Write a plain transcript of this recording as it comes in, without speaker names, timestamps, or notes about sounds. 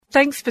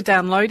Thanks for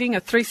downloading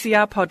a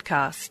 3CR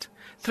podcast.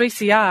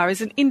 3CR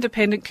is an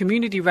independent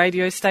community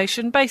radio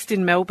station based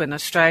in Melbourne,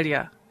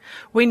 Australia.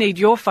 We need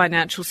your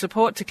financial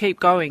support to keep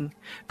going.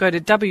 Go to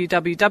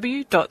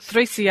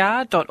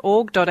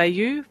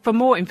www.3cr.org.au for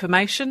more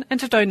information and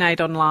to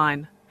donate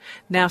online.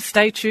 Now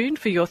stay tuned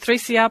for your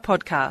 3CR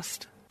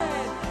podcast.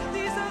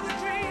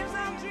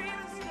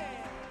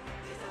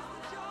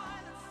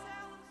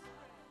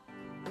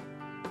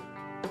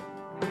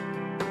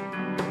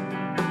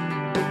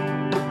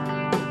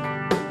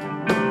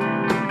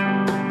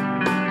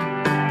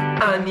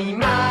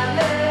 Animales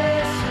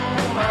humanos,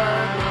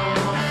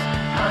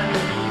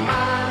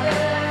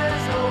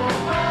 animales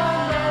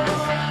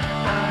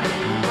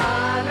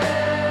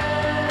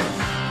humanos,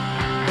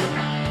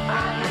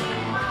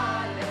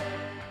 animales.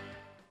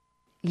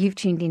 You've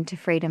tuned in to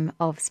Freedom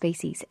of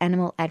Species,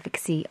 Animal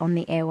Advocacy on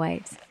the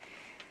Airwaves.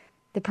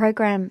 The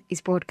program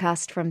is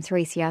broadcast from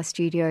 3CR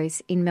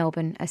Studios in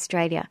Melbourne,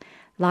 Australia.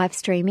 Live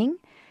streaming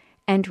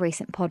and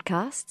recent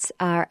podcasts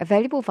are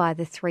available via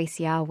the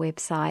 3CR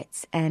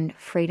websites, and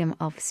Freedom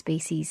of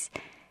Species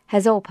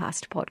has all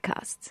past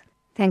podcasts.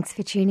 Thanks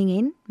for tuning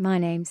in. My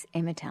name's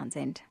Emma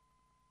Townsend.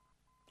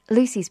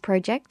 Lucy's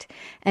Project,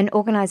 an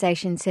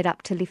organisation set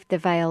up to lift the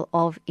veil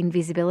of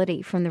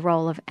invisibility from the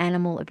role of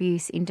animal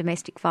abuse in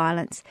domestic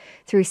violence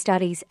through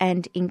studies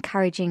and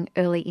encouraging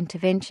early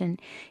intervention,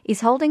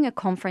 is holding a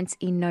conference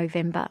in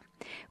November.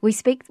 We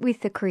speak with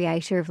the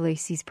creator of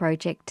Lucy's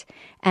Project,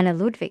 Anna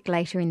Ludwig,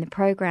 later in the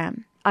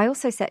program. I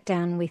also sat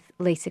down with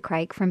Lisa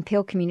Craig from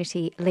Peel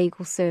Community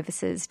Legal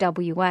Services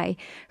WA,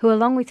 who,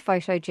 along with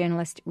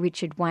photojournalist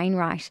Richard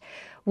Wainwright,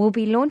 will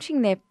be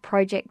launching their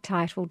project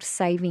titled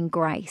Saving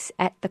Grace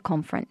at the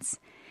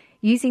conference.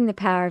 Using the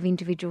power of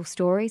individual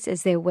stories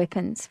as their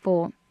weapons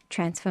for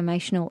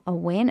transformational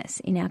awareness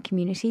in our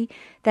community,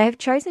 they have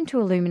chosen to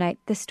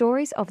illuminate the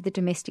stories of the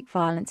domestic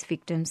violence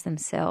victims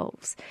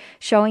themselves,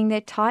 showing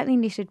their tightly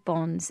knitted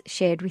bonds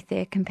shared with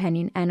their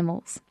companion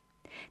animals.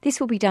 This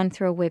will be done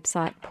through a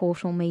website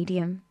portal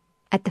medium.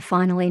 At the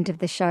final end of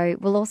the show,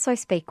 we'll also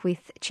speak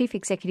with Chief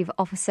Executive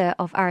Officer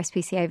of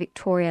RSPCA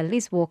Victoria,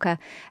 Liz Walker,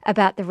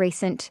 about the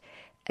recent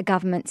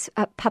government's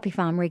puppy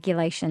farm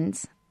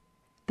regulations.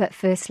 But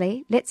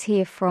firstly, let's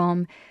hear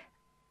from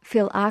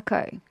Phil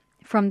Arko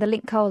from the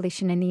Link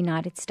Coalition in the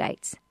United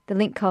States. The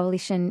Link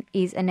Coalition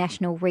is a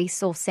national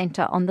resource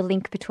centre on the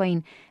link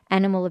between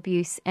animal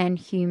abuse and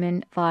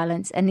human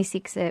violence, and this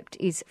excerpt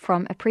is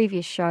from a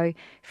previous show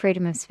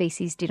Freedom of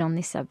Species did on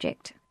this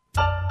subject.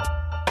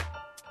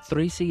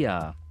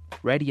 3CR,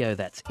 radio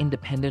that's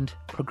independent,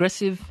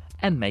 progressive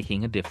and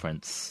making a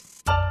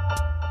difference.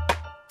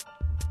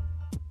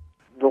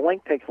 The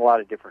link takes a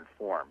lot of different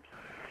forms.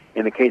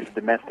 In the case of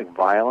domestic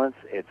violence,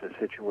 it's a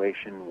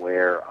situation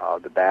where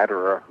the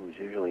batterer, who's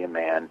usually a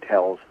man,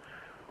 tells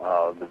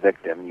the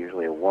victim,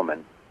 usually a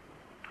woman,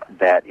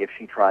 that if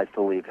she tries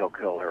to leave, he'll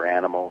kill her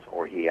animals,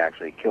 or he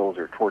actually kills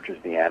or tortures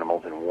the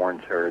animals and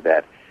warns her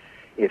that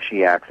if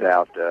she acts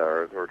out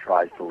or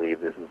tries to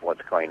leave, this is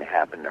what's going to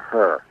happen to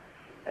her.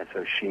 And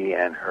so she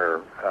and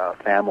her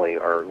family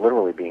are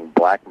literally being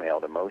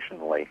blackmailed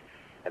emotionally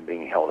and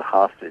being held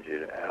hostage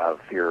out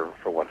of fear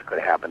for what's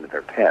going to happen to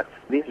their pets.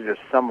 These are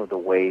just some of the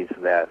ways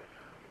that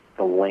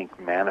the link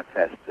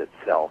manifests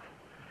itself.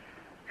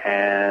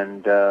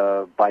 And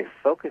by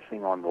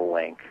focusing on the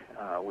link,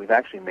 we've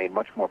actually made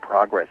much more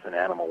progress in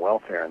animal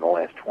welfare in the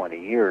last 20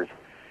 years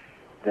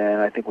than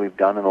I think we've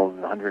done in the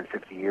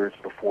 150 years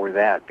before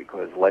that,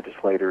 because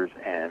legislators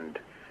and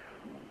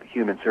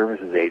human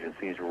services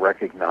agencies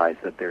recognize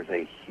that there's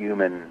a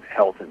human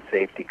health and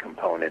safety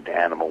component to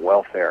animal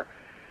welfare.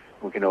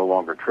 We can no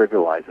longer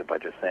trivialize it by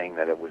just saying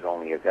that it was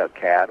only a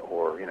cat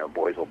or,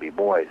 boys will be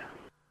boys.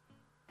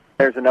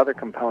 There's another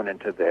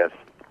component to this,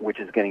 which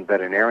is getting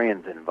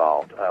veterinarians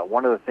involved.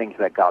 One of the things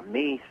that got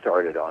me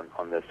started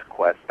on this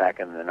quest back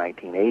in the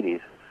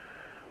 1980s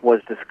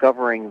was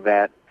discovering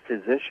that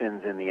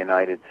physicians in the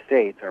United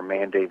States are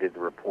mandated to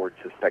report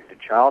suspected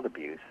child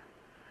abuse,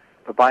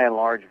 but by and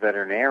large,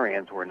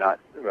 veterinarians were not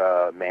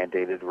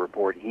mandated to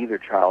report either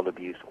child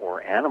abuse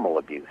or animal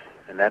abuse,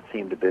 and that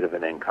seemed a bit of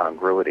an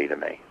incongruity to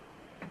me.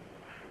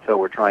 So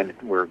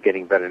we're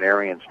getting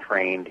veterinarians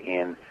trained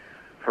in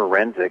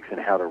forensics and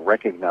how to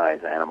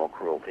recognize animal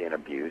cruelty and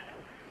abuse,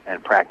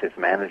 and practice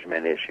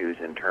management issues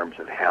in terms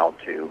of how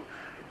to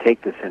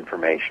take this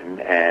information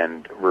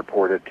and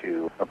report it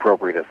to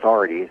appropriate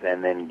authorities,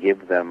 and then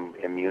give them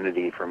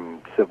immunity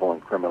from civil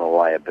and criminal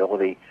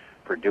liability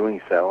for doing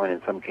so, and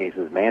in some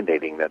cases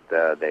mandating that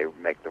they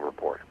make the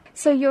report.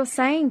 So you're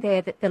saying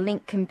there that the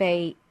link can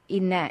be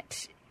in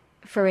that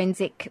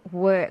forensic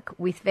work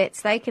with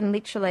vets. They can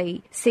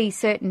literally see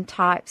certain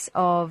types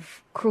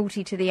of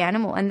cruelty to the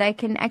animal, and they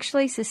can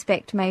actually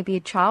suspect maybe a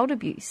child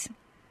abuse.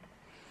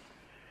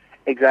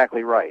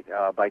 Exactly right.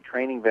 By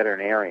training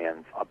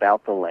veterinarians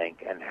about the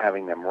link and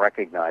having them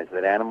recognize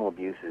that animal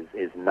abuse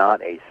is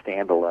not a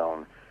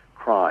standalone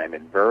crime.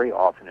 It very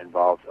often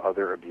involves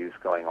other abuse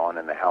going on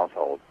in the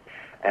household.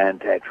 And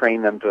to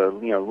train them to,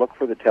 look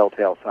for the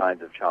telltale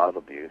signs of child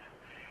abuse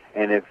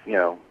And if,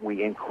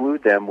 we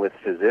include them with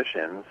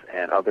physicians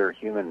and other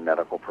human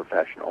medical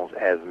professionals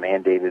as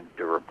mandated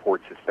to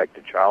report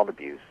suspected child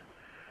abuse,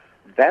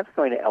 that's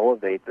going to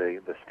elevate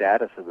the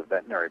status of the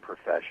veterinary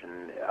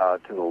profession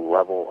to the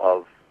level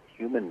of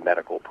human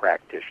medical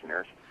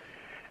practitioners,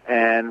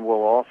 and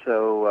will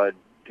also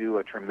do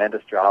a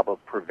tremendous job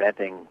of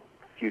preventing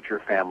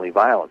future family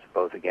violence,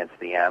 both against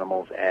the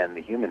animals and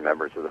the human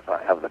members of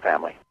the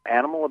family.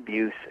 Animal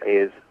abuse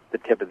is the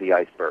tip of the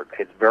iceberg.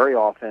 It's very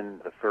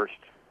often the first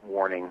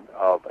warning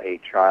of a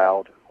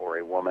child or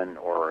a woman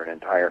or an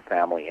entire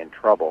family in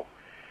trouble.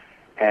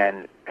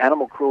 And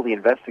animal cruelty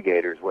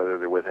investigators, whether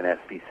they're with an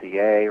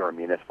SPCA or a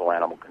municipal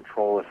animal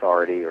control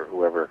authority or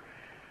whoever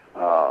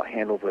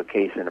handles a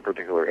case in a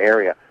particular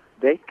area,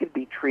 they could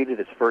be treated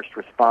as first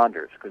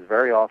responders, because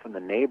very often the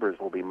neighbors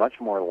will be much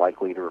more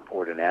likely to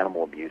report an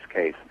animal abuse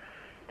case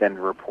than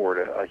to report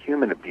a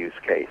human abuse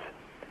case.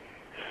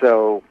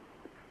 So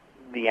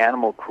the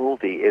animal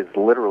cruelty is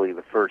literally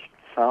the first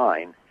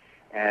sign,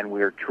 and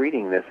we're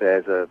treating this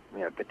as a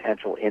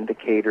potential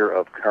indicator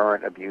of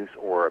current abuse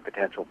or a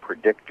potential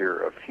predictor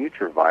of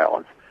future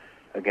violence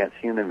against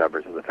human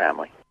members of the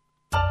family.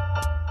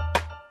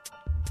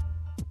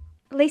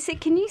 Lisa,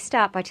 can you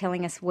start by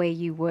telling us where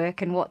you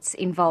work and what's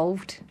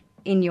involved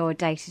in your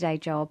day-to-day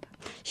job?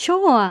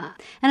 Sure.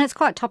 And it's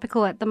quite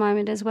topical at the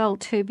moment as well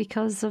too,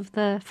 because of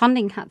the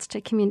funding cuts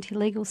to community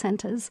legal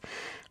centres.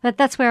 But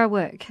that's where I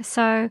work.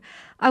 So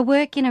I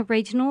work in a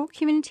regional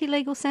community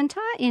legal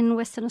centre in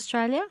Western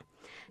Australia,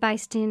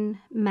 based in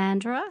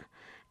Mandurah,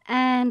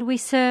 and we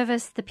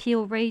service the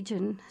Peel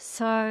region.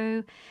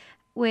 So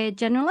we're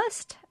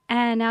generalist,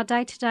 and our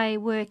day-to-day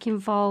work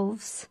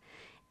involves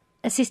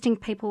assisting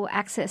people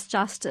access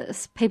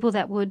justice, people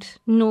that would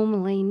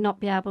normally not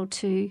be able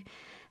to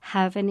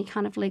have any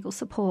kind of legal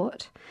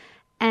support.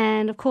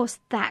 And, of course,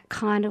 that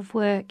kind of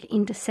work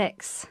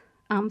intersects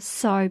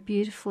so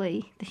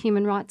beautifully the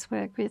human rights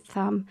work with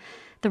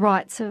the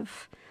rights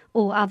of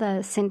all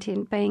other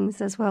sentient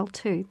beings as well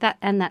too.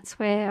 That's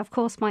where, of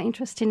course, my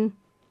interest in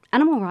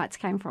animal rights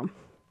came from.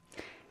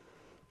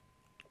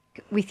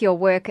 With your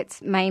work, it's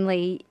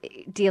mainly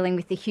dealing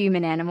with the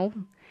human animal.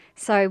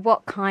 So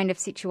what kind of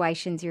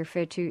situations you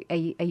refer to are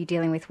you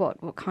dealing with?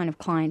 What kind of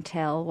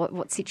clientele?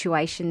 What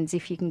situations,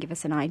 if you can give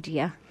us an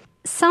idea?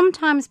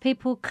 Sometimes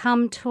people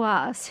come to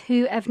us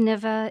who have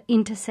never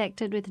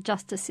intersected with the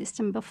justice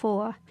system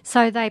before.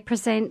 So they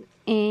present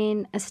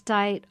in a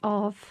state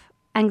of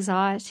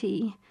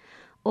anxiety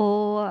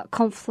or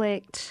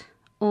conflict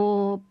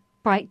or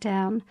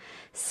breakdown.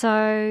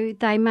 So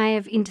they may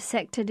have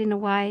intersected in a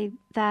way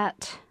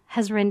that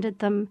has rendered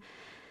them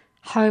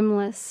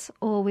homeless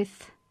or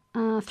with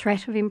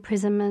threat of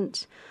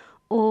imprisonment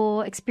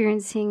or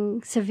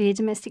experiencing severe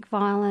domestic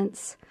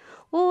violence,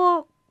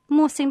 or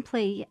more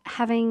simply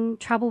having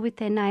trouble with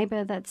their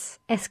neighbour that's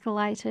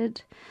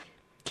escalated.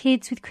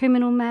 Kids with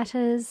criminal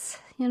matters,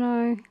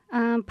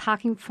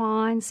 parking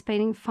fines,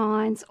 speeding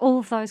fines, all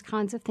of those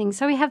kinds of things.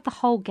 So we have the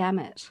whole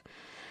gamut.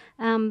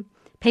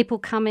 People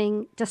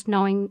coming just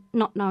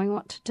not knowing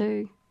what to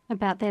do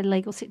about their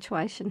legal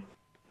situation.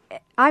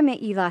 I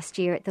met you last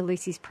year at the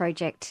Lucy's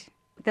Project,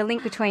 the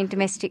Link Between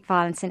Domestic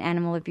Violence and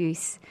Animal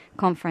Abuse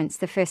conference,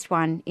 the first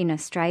one in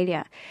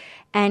Australia.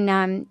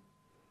 And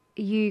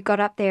you got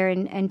up there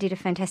and did a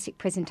fantastic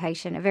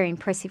presentation, a very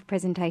impressive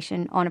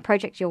presentation on a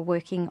project you're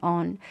working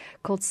on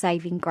called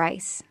Saving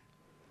Grace.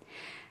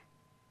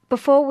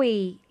 Before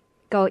we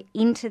go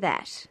into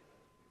that,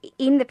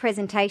 in the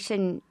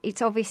presentation,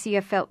 it's obvious you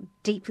have felt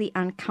deeply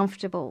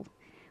uncomfortable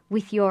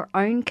with your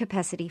own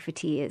capacity for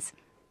tears.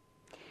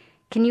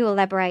 Can you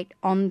elaborate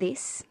on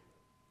this?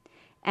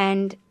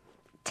 And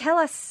tell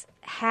us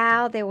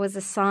how there was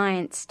a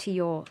science to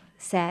your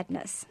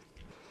sadness.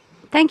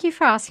 Thank you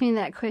for asking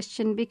that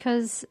question,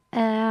 because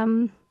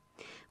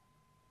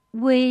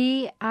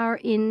we are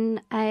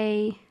in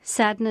a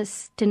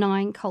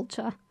sadness-denying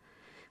culture.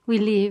 We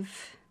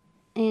live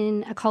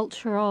in a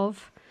culture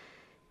of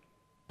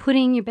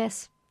putting your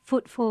best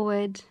foot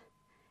forward,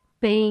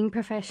 being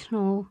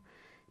professional,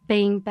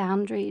 being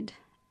boundaried,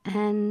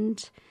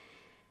 and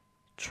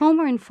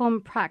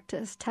trauma-informed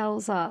practice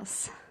tells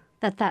us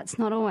that that's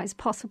not always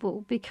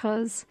possible,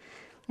 because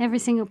every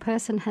single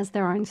person has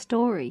their own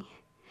story.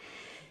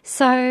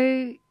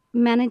 So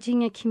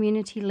managing a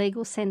community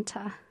legal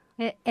centre,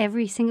 where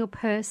every single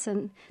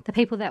person, the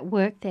people that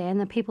work there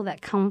and the people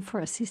that come for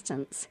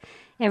assistance,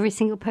 every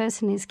single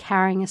person is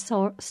carrying a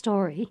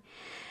story,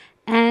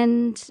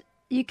 and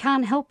you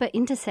can't help but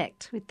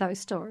intersect with those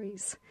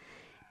stories.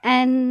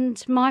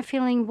 And my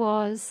feeling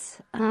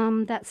was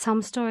that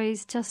some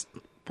stories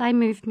they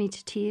moved me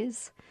to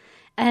tears,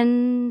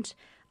 and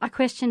I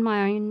questioned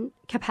my own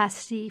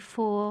capacity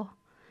for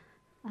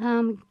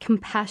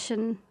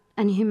compassion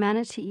and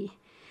humanity,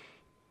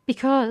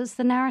 because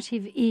the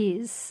narrative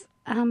is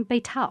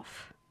be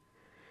tough.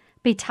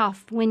 Be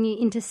tough when you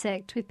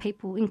intersect with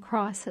people in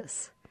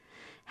crisis.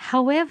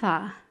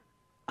 However,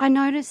 I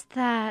noticed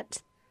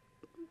that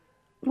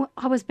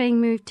I was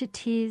being moved to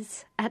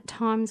tears at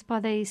times by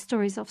these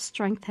stories of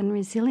strength and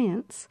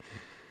resilience.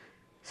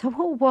 So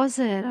what was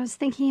it? I was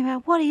thinking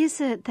about what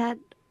is it that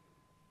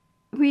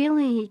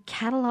really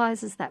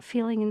catalyses that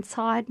feeling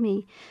inside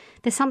me.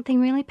 There's something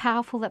really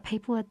powerful that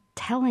people are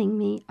telling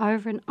me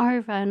over and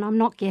over and I'm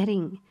not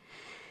getting.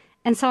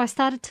 And so I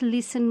started to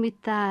listen with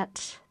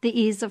that, the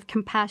ears of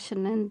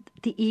compassion and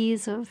the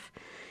ears of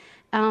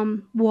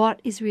what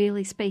is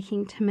really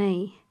speaking to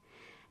me.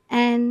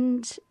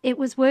 And it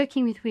was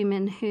working with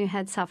women who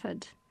had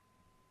suffered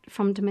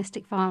from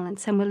domestic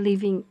violence and were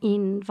living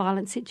in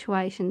violent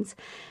situations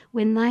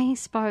when they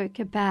spoke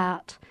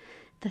about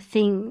the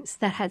things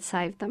that had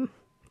saved them,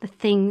 the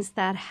things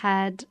that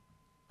had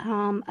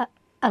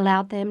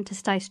allowed them to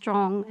stay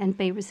strong and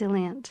be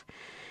resilient.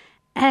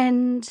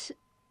 And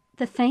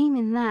the theme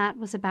in that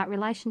was about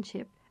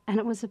relationship, and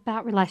it was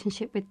about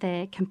relationship with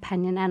their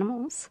companion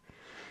animals.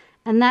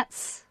 And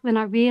that's when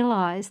I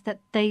realised that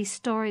these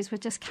stories were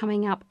just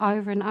coming up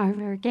over and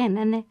over again,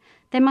 and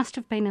there must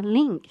have been a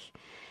link.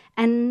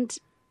 And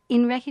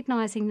in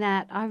recognising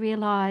that, I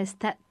realised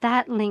that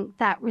that link,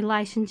 that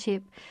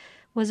relationship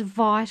was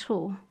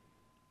vital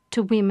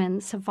to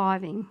women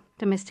surviving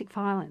domestic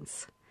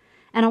violence.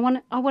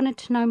 And I wanted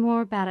to know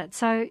more about it.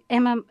 So,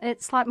 Emma,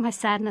 it's like my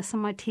sadness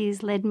and my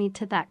tears led me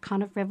to that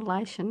kind of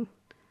revelation.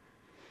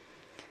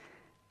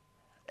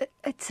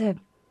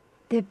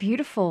 They're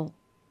beautiful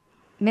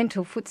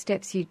mental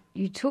footsteps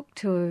you took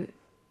to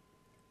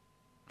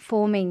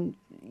forming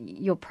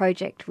your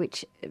project,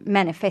 which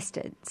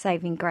manifested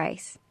Saving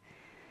Grace.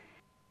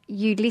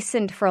 You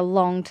listened for a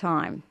long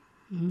time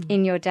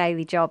in your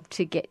daily job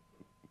to get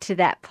to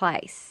that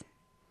place.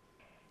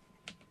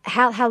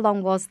 How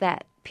long was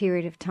that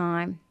period of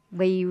time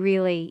where you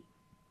really,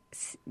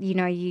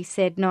 you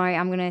said, no,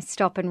 I'm going to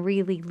stop and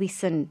really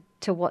listen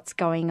to what's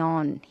going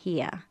on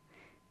here?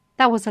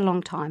 That was a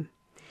long time.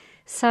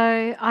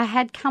 So I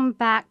had come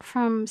back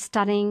from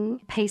studying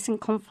peace and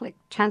conflict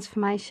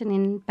transformation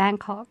in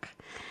Bangkok,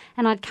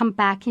 and I'd come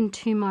back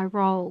into my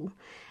role.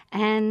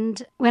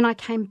 And when I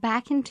came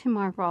back into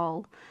my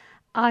role,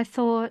 I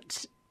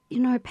thought,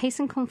 peace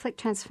and conflict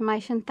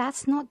transformation,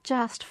 that's not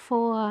just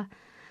for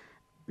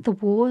the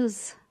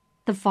wars,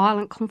 the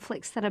violent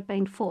conflicts that have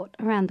been fought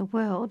around the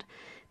world.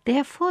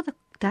 They're for the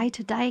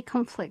day-to-day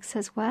conflicts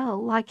as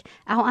well, like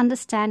our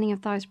understanding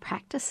of those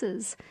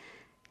practices.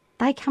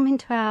 They come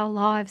into our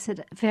lives at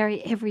a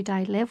very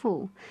everyday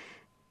level.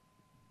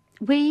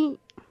 I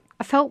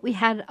felt we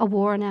had a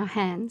war on our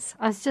hands.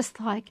 I was just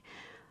like,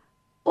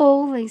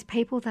 all these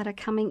people that are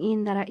coming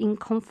in that are in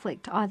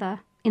conflict, either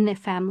in their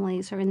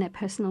families or in their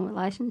personal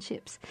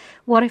relationships,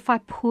 what if I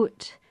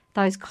put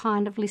those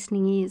kind of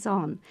listening ears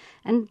on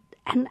and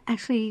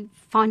actually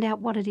find out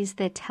what it is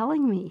they're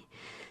telling me?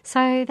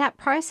 So that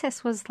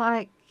process was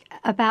like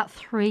about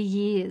 3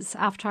 years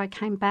after I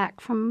came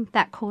back from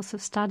that course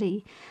of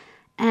study.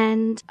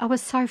 And I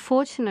was so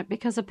fortunate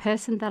because a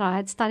person that I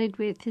had studied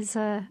with is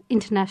an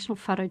international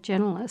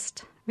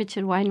photojournalist,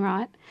 Richard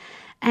Wainwright.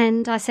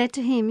 And I said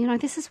to him,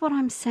 this is what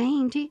I'm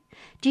seeing. Do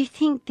you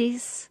think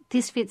this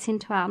fits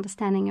into our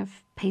understanding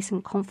of peace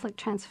and conflict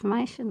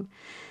transformation?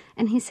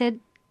 And he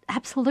said,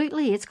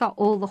 absolutely. It's got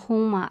all the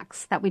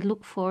hallmarks that we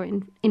look for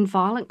in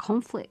violent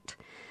conflict.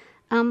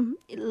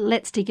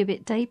 Let's dig a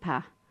bit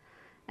deeper.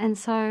 And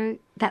so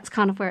that's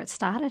kind of where it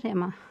started,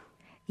 Emma.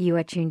 You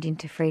are tuned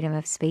into Freedom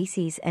of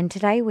Species, and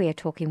today we are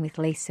talking with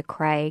Lisa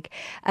Craig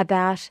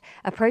about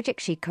a project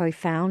she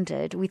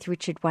co-founded with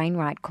Richard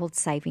Wainwright called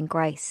Saving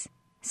Grace.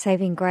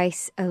 Saving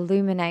Grace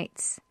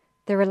illuminates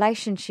the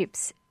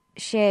relationships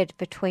shared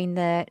between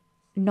the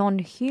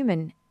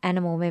non-human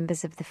animal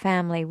members of the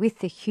family with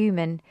the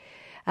human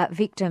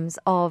victims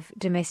of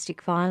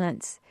domestic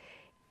violence.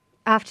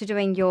 After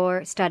doing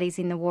your studies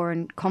in the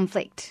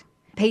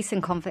peace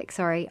and conflict,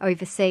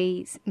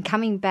 overseas, and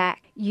coming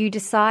back, you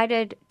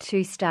decided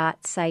to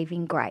start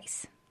Saving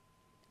Grace.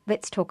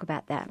 Let's talk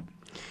about that.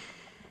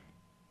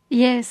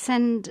 Yes,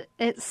 and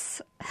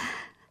it's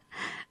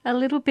a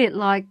little bit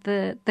like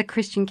the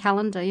Christian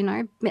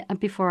calendar,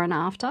 before and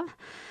after.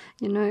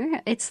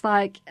 It's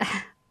like,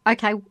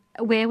 okay,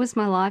 where was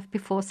my life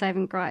before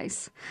Saving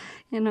Grace?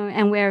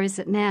 And where is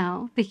it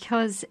now?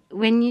 Because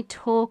when you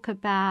talk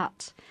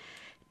about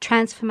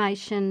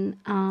transformation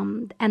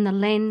and the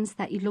lens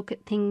that you look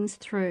at things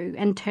through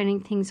and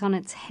turning things on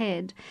its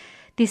head,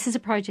 this is a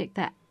project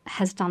that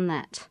has done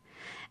that.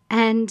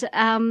 And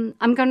I'm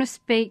going to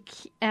speak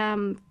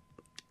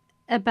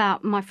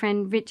about my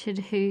friend Richard,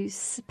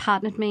 who's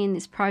partnered me in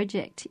this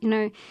project.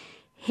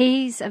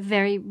 He's a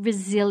very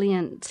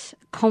resilient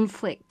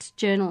conflict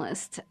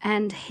journalist,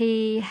 and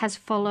he has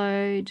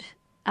followed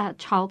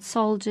child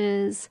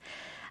soldiers.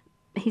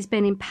 He's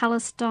been in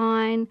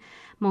Palestine,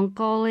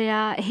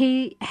 Mongolia.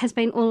 He has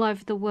been all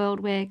over the world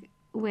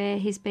where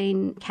he's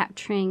been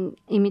capturing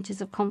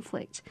images of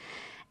conflict.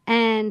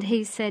 And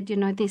he said,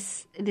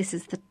 this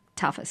is the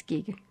toughest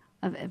gig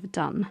I've ever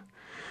done.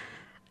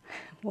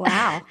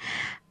 Wow.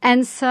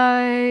 And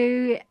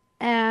so,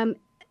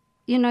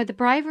 the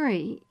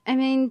bravery. I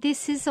mean,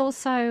 this is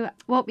also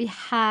what we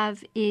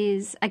have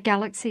is a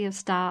galaxy of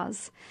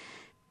stars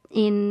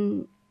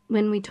in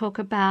when we talk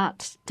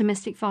about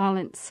domestic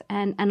violence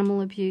and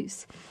animal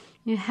abuse.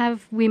 You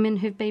have women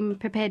who've been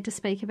prepared to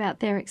speak about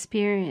their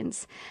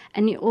experience,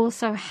 and you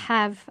also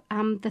have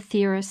the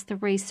theorists, the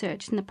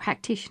research, and the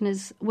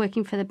practitioners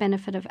working for the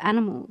benefit of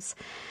animals.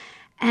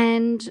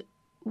 And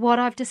what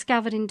I've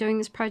discovered in doing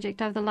this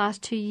project over the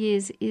last 2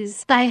 years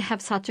is they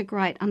have such a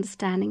great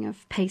understanding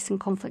of peace and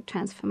conflict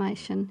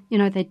transformation. You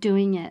know, they're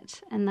doing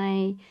it, and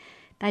they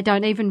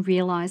don't even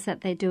realise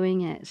that they're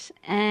doing it.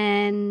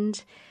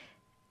 And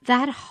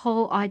that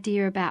whole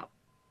idea about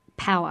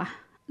power,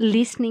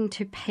 listening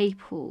to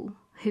people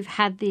who've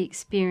had the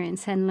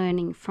experience and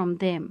learning from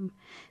them,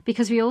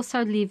 because we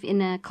also live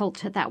in a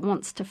culture that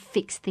wants to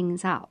fix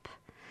things up.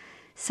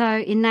 So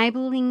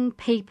enabling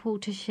people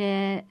to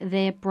share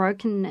their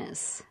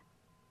brokenness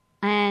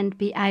and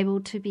be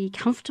able to be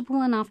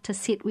comfortable enough to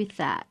sit with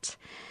that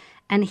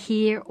and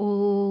hear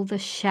all the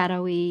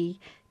shadowy,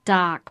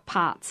 dark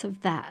parts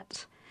of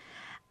that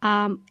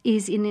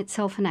is in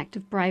itself an act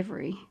of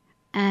bravery.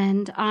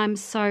 And I'm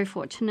so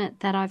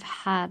fortunate that I've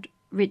had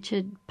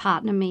Richard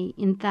partner me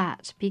in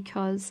that,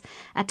 because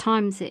at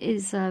times it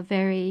is a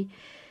very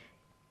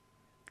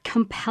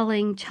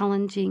compelling,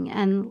 challenging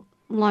and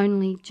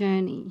lonely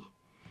journey.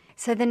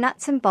 So the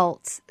nuts and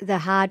bolts, the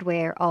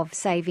hardware of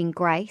Saving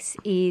Grace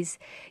is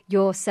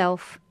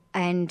yourself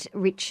and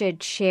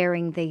Richard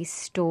sharing these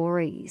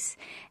stories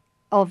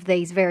of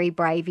these very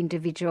brave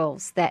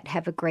individuals that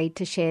have agreed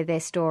to share their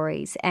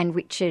stories. And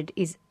Richard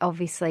is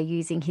obviously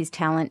using his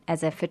talent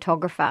as a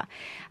photographer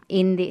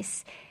in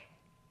this.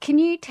 Can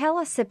you tell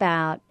us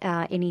about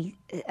any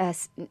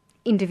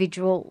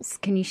individuals?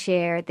 Can you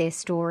share their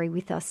story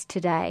with us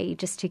today,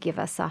 just to give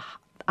us a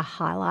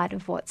highlight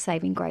of what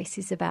Saving Grace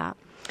is about?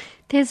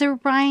 There's a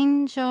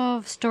range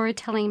of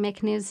storytelling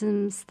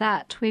mechanisms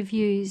that we've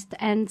used,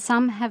 and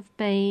some have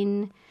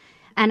been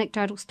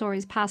anecdotal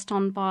stories passed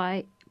on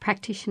by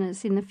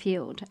practitioners in the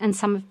field, and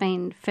some have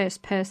been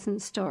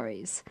first-person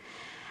stories.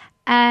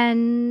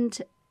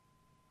 And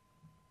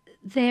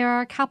there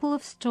are a couple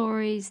of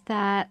stories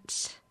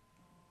that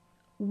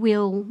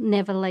will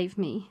never leave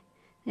me.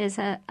 There's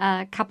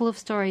a couple of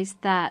stories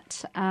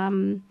that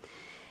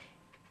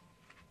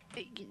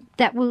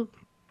that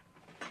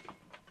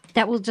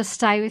will just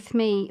stay with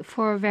me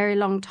for a very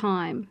long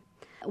time.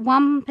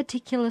 One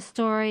particular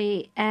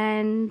story,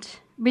 and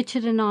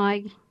Richard and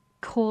I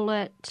call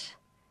it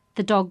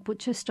the dog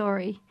butcher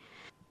story,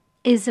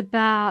 is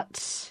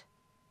about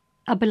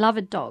a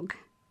beloved dog,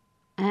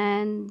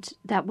 and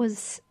that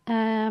was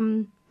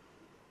that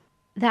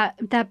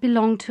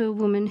belonged to a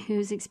woman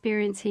who's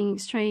experiencing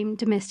extreme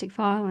domestic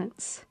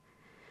violence,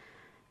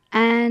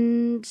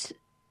 and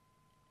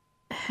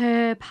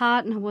her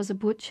partner was a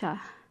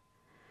butcher,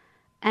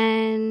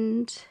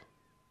 and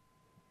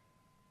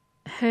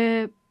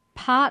her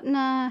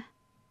partner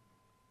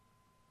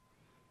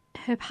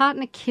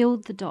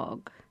killed the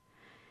dog.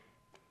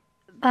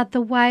 But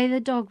the way the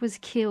dog was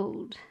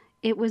killed,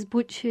 it was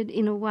butchered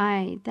in a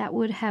way that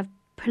would have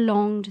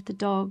prolonged the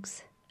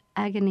dog's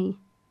agony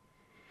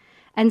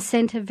and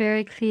sent a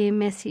very clear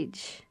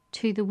message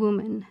to the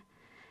woman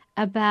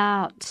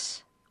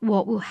about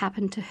what will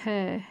happen to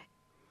her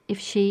if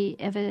she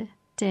ever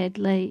dared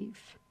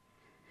leave.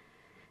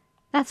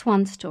 That's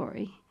one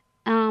story.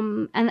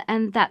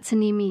 And that's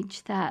an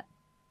image that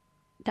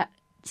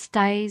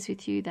stays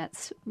with you,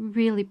 that's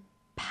really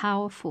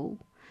powerful.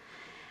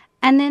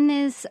 And then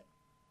there's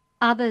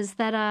others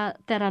that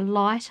are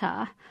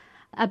lighter,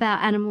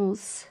 about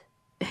animals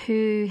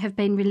who have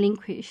been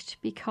relinquished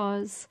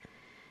because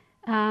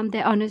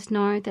their owners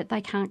know that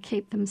they can't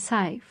keep them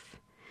safe.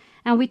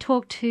 And we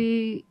talked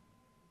to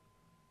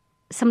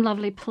some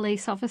lovely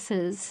police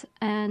officers,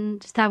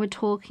 and they were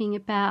talking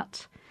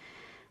about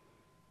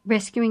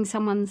rescuing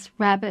someone's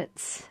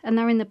rabbits, and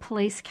they were in the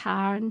police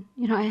car, and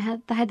they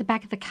had the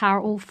back of the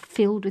car all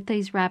filled with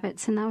these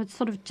rabbits, and they were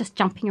sort of just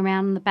jumping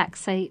around in the back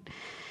seat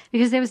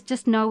because there was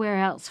just nowhere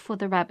else for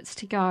the rabbits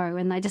to go,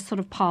 and they just sort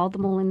of piled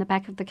them all in the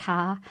back of the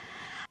car.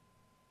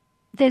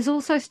 There's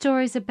also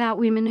stories about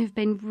women who've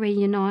been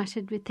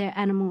reunited with their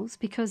animals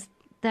because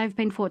they've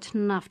been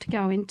fortunate enough to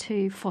go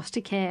into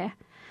foster care.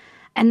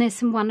 And there's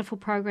some wonderful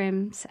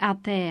programs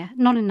out there.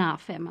 Not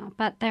enough, Emma,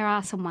 but there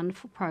are some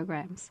wonderful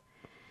programs.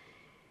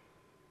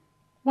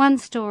 One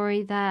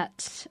story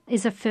that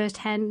is a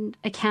first-hand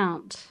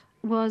account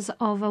was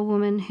of a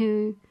woman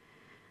who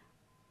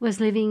was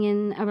living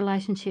in a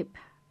relationship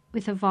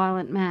with a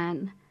violent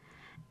man,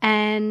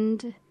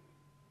 and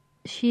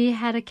she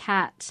had a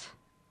cat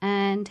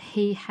and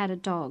he had a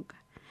dog,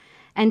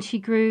 and she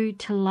grew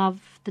to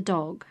love the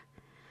dog.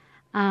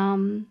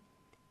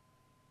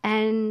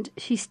 And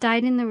she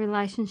stayed in the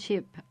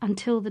relationship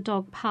until the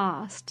dog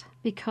passed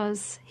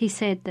because he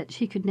said that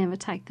she could never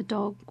take the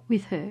dog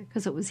with her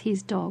because it was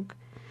his dog.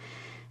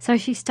 So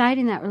she stayed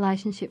in that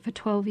relationship for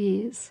 12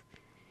 years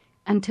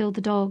until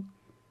the dog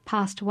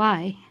passed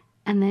away,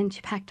 and then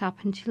she packed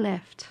up and she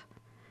left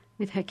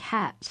with her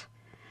cat.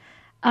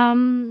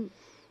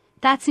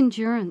 That's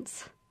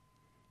endurance.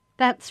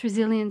 That's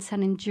resilience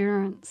and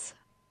endurance.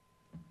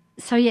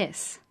 So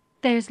yes,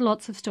 there's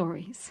lots of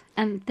stories,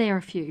 and there are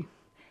a few.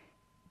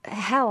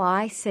 How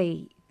I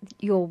see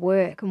your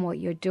work and what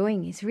you're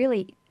doing is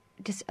really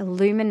just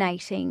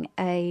illuminating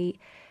a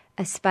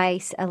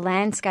space, a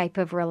landscape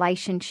of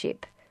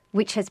relationship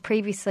which has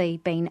previously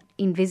been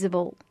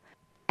invisible,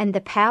 and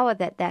the power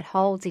that that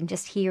holds in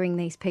just hearing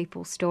these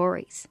people's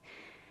stories.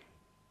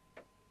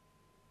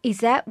 Is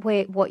that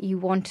what you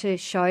want to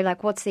show?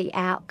 Like, what's the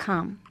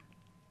outcome?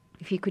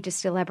 If you could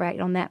just elaborate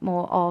on that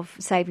more, of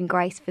Saving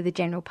Grace for the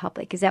general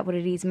public. Is that what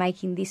it is,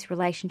 making this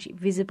relationship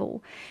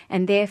visible?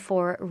 And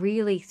therefore it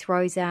really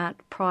throws out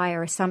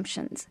prior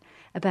assumptions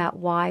about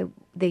why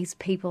these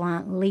people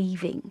aren't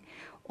leaving,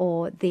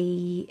 or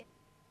the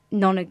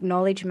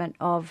non-acknowledgement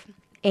of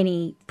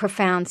any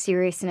profound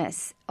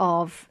seriousness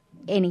of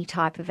any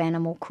type of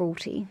animal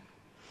cruelty.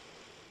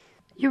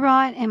 You're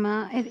right,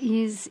 Emma. It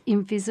is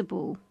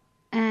invisible.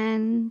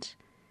 And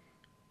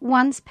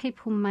once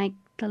people make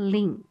the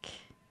link,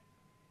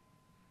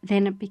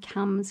 then it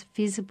becomes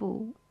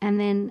visible, and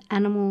then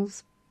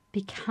animals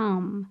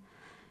become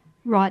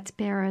rights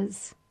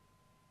bearers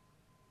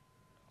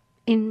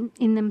in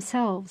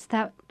themselves.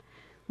 That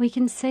we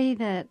can see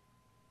that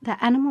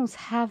the animals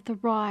have the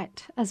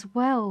right as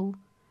well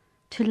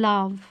to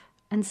love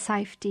and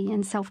safety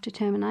and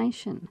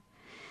self-determination.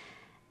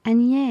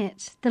 And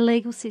yet the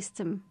legal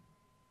system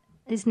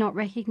is not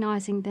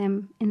recognising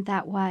them in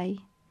that way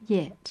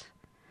yet.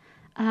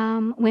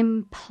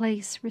 When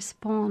police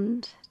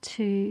respond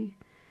to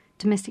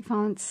domestic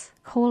violence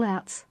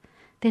call-outs,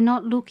 they're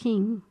not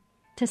looking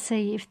to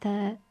see if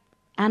the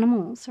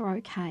animals are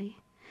okay.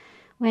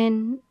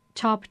 When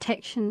child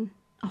protection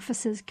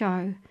officers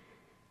go,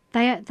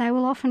 they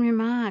will often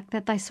remark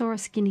that they saw a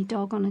skinny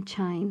dog on a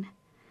chain,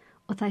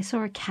 or they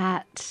saw a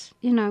cat,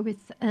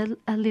 with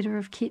a litter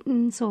of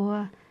kittens,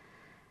 or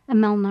a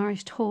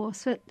malnourished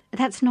horse. But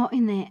that's not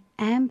in their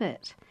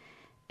ambit.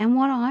 And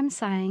what I'm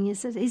saying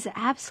is it is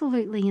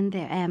absolutely in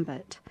their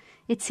ambit.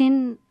 It's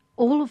in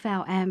all of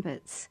our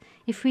ambits.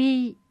 If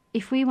we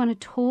want to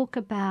talk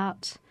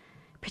about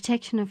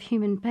protection of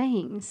human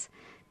beings,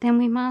 then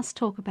we must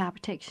talk about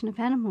protection of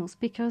animals,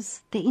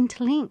 because they're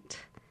interlinked.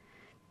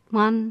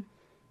 One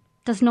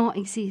does not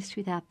exist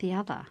without the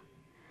other.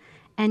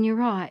 And you're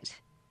right,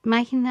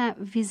 making that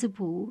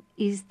visible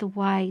is the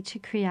way to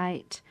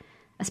create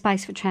a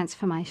space for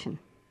transformation.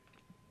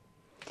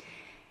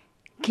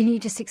 Can you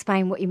just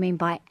explain what you mean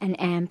by an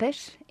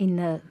ambit in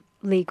the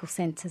legal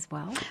sense as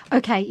well?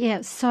 Okay, yeah.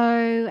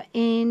 So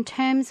in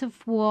terms of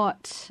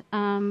what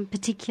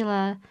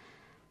particular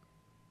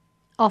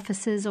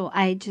officers or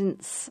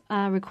agents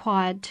are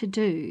required to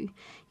do,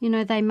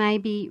 they may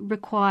be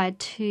required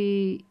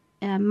to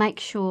make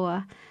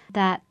sure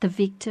that the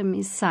victim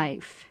is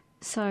safe.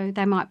 So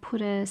they might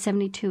put a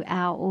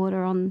 72-hour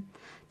order on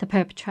the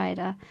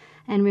perpetrator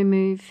and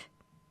remove,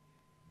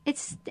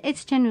 it's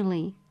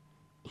generally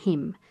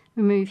him,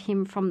 remove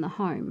him from the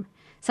home.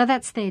 So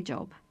that's their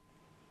job.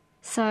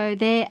 So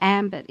their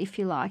ambit, if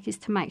you like, is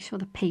to make sure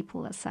the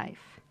people are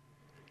safe.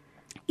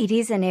 It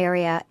is an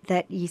area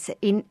that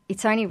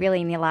it's only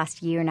really in the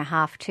last year and a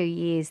half, 2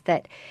 years,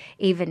 that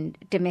even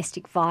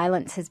domestic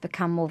violence has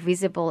become more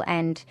visible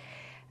and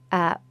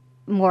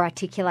more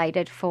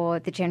articulated for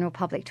the general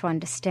public to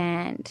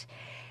understand.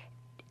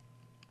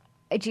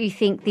 Do you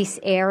think this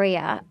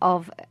area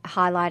of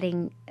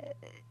highlighting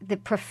the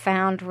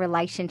profound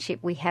relationship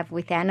we have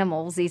with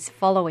animals is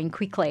following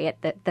quickly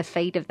at the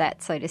feet of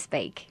that, so to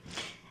speak?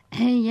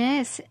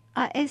 Yes,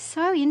 it's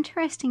so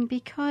interesting,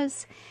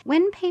 because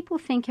when people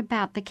think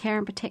about the care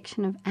and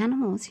protection of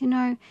animals,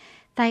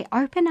 they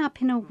open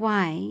up in a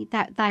way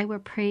that they were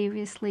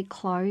previously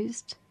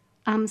closed.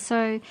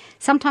 So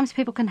sometimes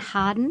people can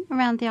harden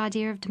around the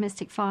idea of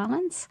domestic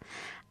violence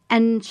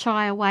and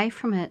shy away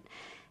from it.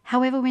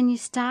 However, when you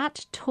start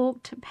to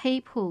talk to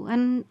people,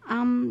 and,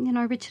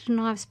 Richard and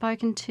I have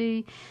spoken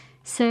to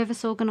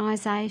service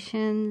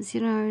organisations,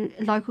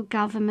 local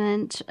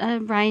government,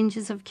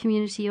 ranges of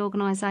community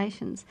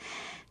organisations.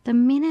 The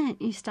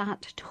minute you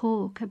start to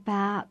talk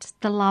about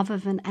the love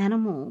of an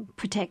animal,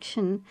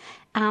 protection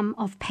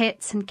of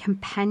pets and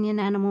companion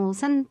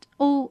animals, and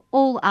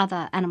all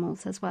other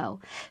animals as well,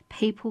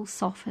 people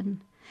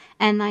soften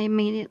and they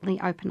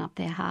immediately open up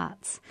their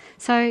hearts.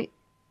 So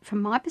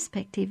from my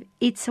perspective,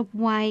 it's a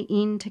way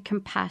into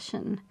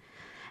compassion.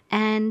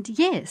 And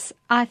yes,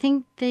 I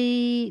think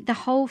the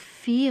whole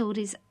field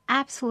is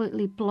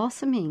absolutely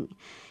blossoming.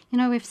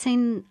 We've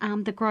seen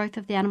the growth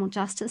of the Animal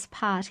Justice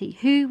Party.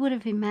 Who would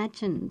have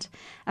imagined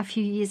a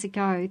few years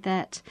ago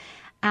that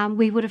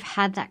we would have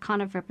had that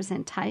kind of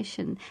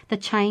representation? The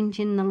change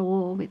in the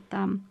law with,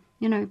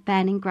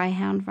 banning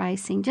greyhound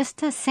racing,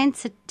 just a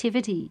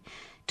sensitivity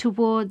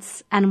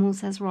towards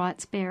animals as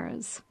rights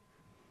bearers.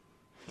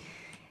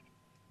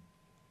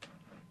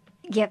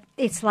 Yep,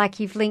 it's like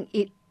you've linked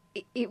it.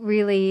 It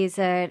really is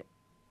a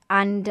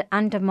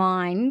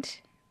undermined,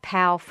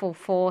 powerful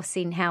force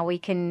in how we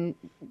can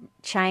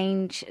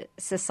change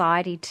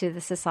society to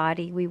the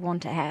society we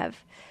want to have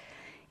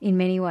in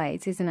many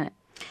ways, isn't it?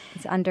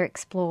 It's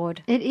underexplored.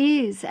 It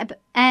is,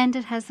 and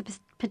it has the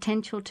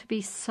potential to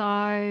be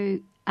so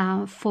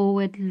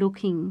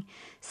forward-looking,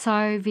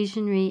 so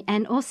visionary,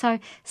 and also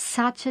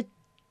such a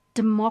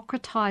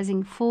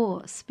democratising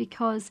force,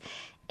 because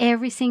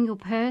every single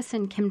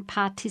person can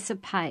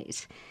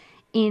participate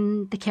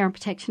in the care and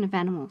protection of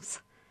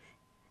animals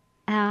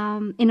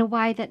in a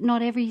way that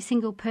not every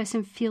single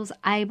person feels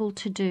able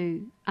to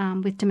do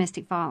with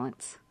domestic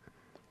violence.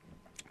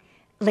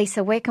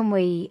 Lisa, where can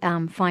we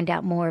find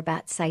out more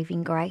about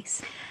Saving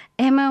Grace?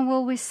 Emma,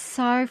 well, we're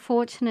so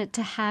fortunate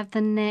to have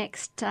the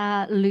next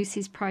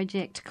Lucy's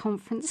Project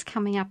conference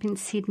coming up in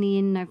Sydney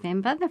in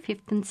November, the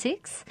 5th and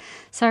 6th.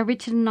 So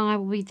Richard and I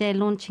will be there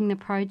launching the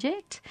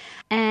project,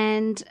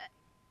 and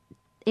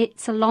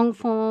it's a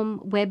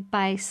long-form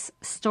web-based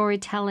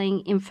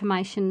storytelling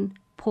information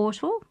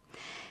portal.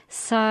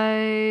 So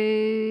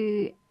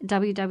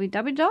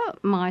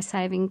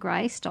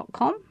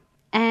www.mysavinggrace.com,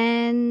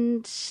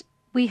 and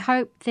we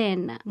hope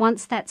then,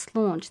 once that's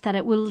launched, that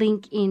it will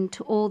link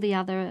into all the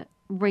other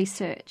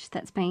research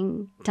that's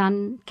being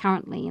done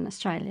currently in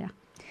Australia.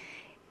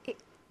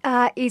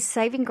 Is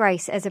Saving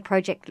Grace as a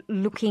project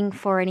looking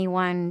for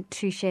anyone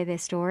to share their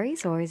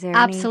stories, or is there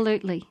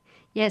Absolutely.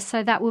 Yes,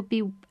 so that would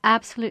be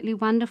absolutely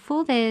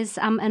wonderful. There's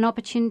an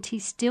opportunity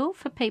still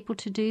for people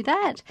to do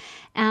that.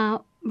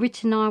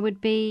 Rich and I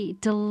would be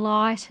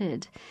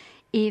delighted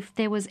if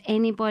there was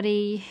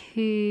anybody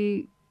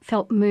who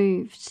felt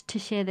moved to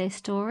share their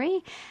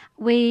story.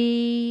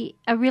 We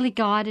are really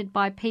guided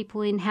by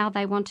people in how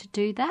they want to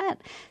do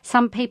that.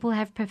 Some people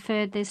have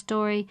preferred their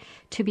story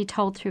to be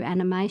told through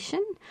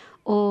animation,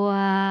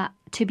 or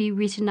to be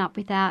written up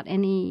without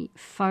any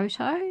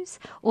photos,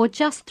 or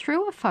just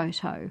through a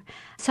photo.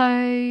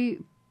 So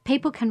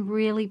people can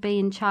really be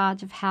in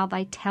charge of how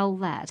they tell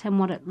that and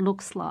what it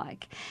looks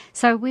like.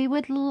 So we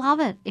would love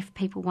it if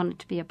people wanted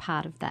to be a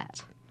part of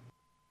that.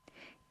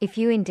 If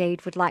you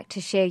indeed would like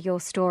to share your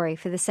story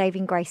for the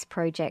Saving Grace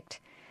project,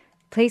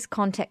 please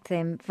contact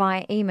them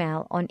via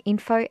email on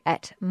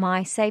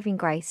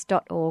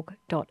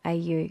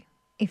info@mysavinggrace.org.au.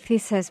 If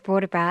this has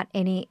brought about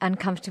any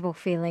uncomfortable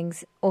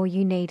feelings or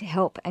you need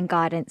help and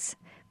guidance,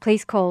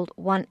 please call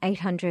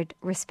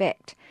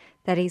 1-800-RESPECT.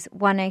 That is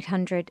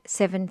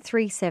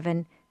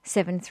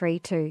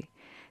 1-800-737-732.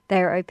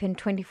 They are open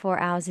 24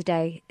 hours a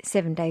day,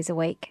 7 days a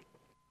week.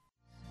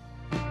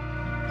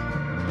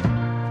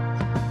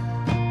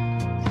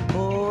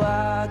 Oh,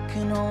 I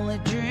can only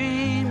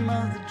dream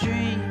of the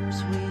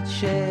dreams we'd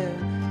share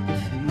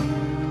if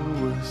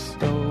you were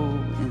so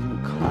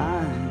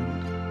inclined.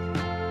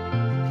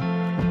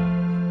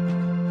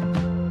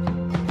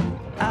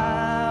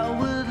 I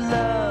would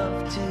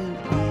love to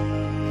be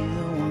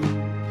the one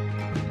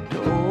to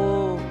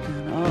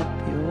open up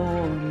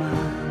your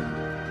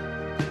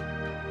mind.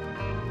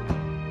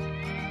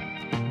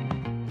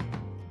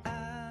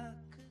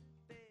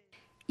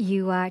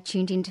 You are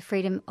tuned into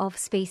Freedom of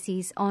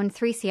Species on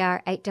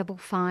 3CR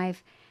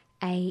 855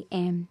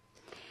 AM.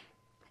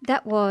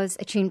 That was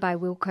a tune by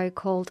Wilco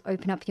called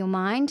Open Up Your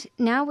Mind.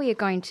 Now we are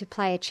going to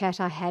play a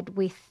chat I had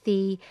with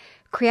the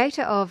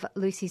creator of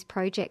Lucy's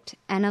Project,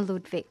 Anna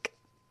Ludwig.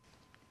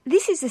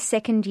 This is the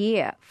second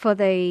year for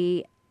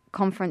the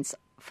conference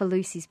for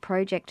Lucy's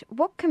Project.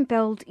 What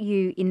compelled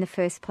you in the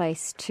first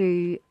place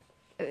to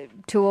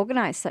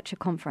organise such a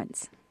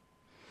conference?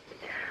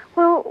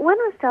 Well, when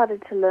I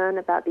started to learn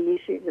about the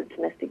issues of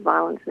domestic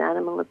violence and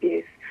animal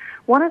abuse,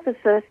 one of the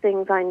first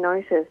things I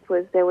noticed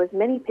was there was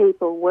many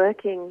people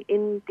working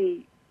in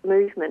the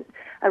movement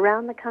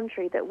around the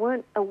country that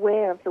weren't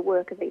aware of the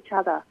work of each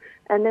other.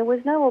 And there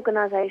was no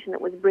organisation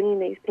that was bringing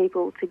these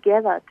people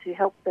together to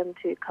help them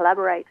to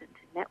collaborate and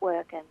to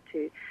network and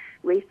to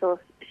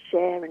resource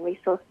share and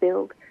resource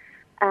build.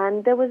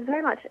 And there was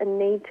very much a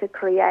need to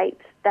create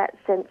that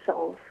sense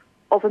of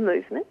a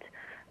movement,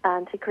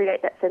 to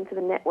create that sense of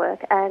a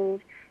network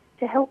and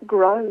to help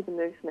grow the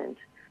movement.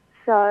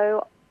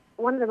 So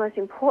one of the most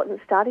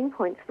important starting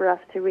points for us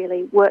to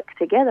really work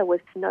together was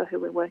to know who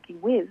we're working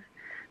with.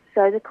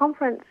 So the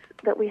conference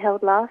that we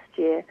held last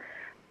year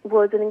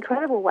was an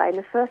incredible way and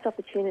the first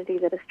opportunity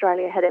that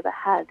Australia had ever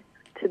had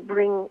to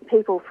bring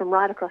people from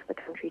right across the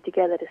country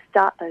together to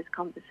start those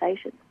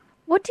conversations.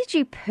 What did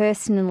you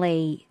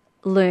personally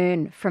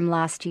learn from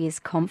last year's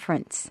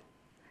conference?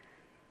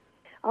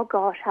 Oh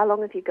gosh, how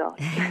long have you got?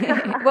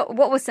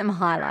 What were some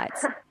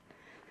highlights?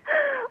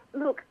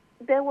 Look,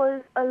 there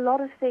was a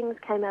lot of things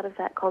came out of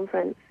that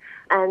conference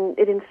and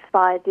it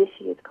inspired this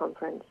year's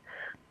conference.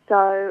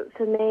 So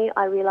for me,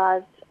 I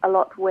realised a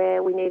lot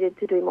where we needed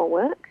to do more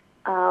work,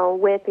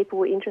 where people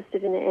were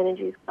interested in their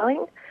energies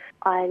going.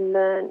 I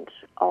learned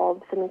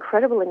of some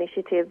incredible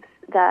initiatives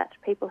that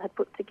people had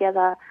put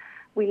together.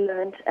 We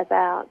learned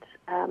about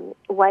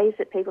ways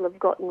that people have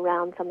gotten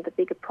around some of the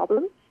bigger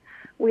problems.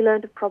 We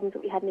learned of problems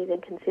that we hadn't even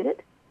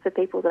considered for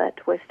people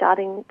that were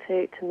starting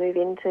to move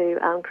into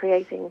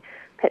creating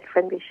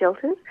pet-friendly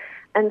shelters.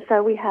 And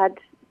so we had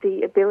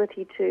the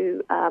ability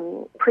to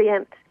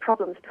preempt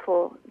problems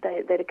before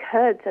they'd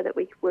occurred so that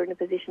we were in a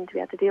position to be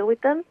able to deal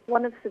with them.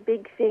 One of the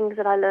big things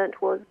that I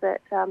learnt was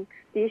that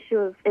the issue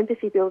of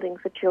empathy building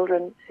for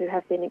children who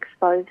have been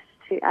exposed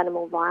to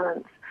animal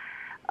violence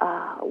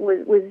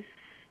was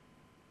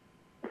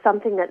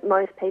something that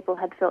most people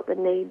had felt the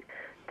need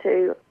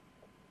to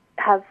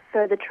have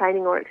further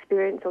training or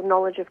experience or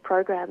knowledge of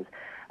programs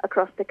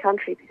across the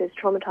country, because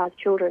traumatised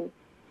children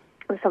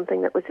was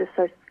something that was just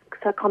so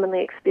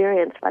commonly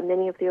experienced by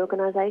many of the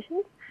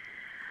organisations.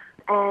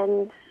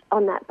 And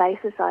on that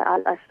basis,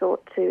 I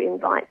sought to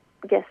invite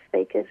guest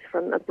speakers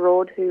from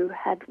abroad who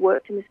had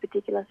worked in this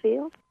particular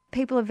field.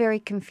 People are very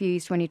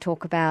confused when you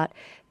talk about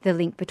the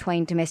link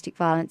between domestic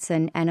violence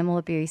and animal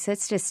abuse.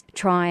 Let's just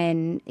try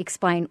and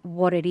explain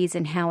what it is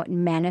and how it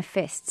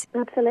manifests.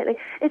 Absolutely.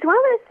 It's one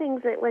of those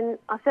things that when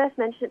I first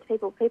mention it to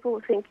people, people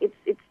will think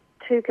it's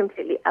two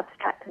completely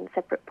abstract and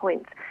separate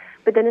points.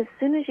 But then as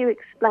soon as you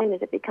explain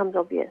it, it becomes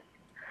obvious.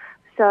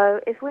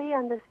 So if we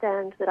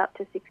understand that up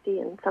to 60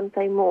 and some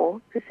say more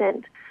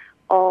 %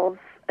 of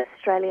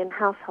Australian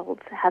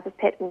households have a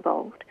pet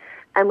involved,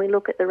 and we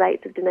look at the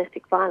rates of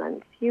domestic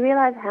violence, you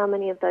realise how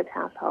many of those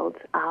households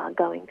are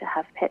going to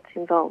have pets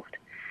involved.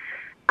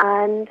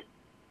 And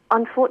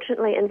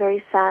unfortunately and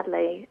very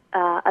sadly,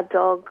 a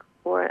dog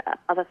or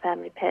other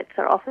family pets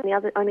are often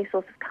the only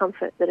source of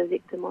comfort that a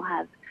victim will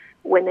have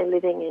when they're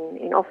living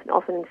in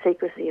often in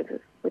secrecy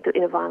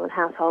in a violent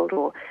household,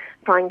 or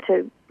trying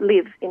to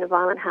live in a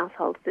violent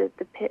household.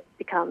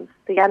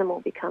 The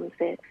animal becomes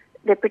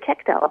their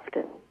protector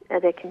often,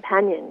 their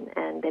companion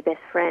and their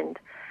best friend.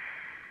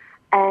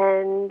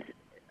 And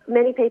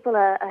many people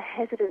are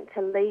hesitant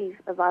to leave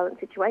a violent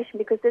situation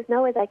because there's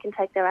nowhere they can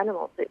take their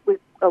animals. We're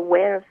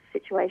aware of the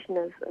situation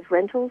of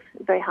rentals.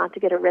 It's very hard to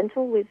get a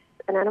rental with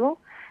an animal.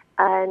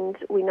 And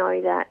we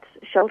know that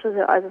shelters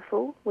are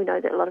overfull. We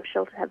know that a lot of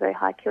shelters have very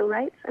high kill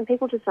rates, and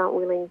people just aren't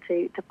willing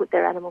to put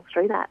their animals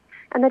through that.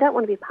 And they don't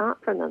want to be apart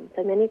from them.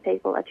 So many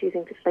people are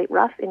choosing to sleep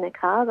rough in their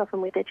cars,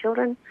 often with their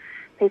children.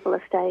 People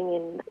are staying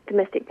in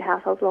domestic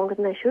households longer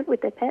than they should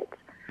with their pets.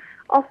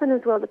 Often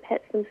as well, the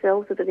pets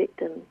themselves are the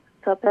victims.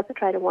 So a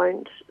perpetrator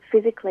won't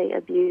physically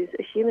abuse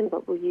a human,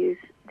 but will use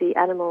the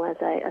animal as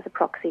a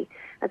proxy,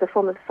 as a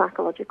form of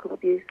psychological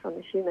abuse on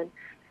the human.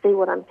 See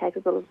what I'm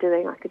capable of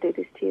doing, I could do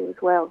this to you as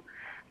well.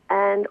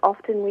 And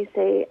often we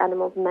see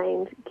animals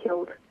maimed,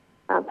 killed,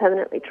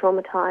 permanently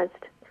traumatised.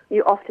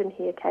 You often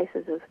hear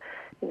cases of,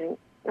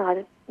 I'm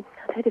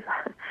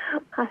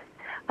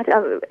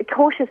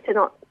cautious to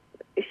not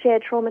share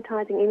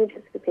traumatising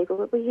images with people,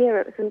 but we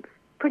hear some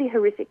pretty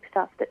horrific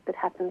stuff that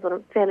happens on a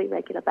fairly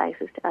regular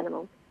basis to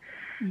animals.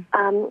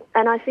 And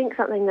I think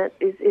something that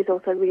is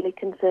also really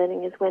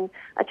concerning is when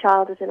a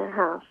child is in a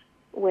house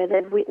where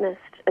they've witnessed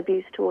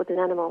abuse towards an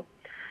animal.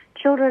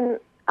 Children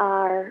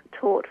are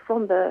taught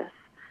from birth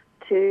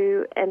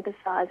to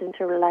empathise and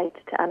to relate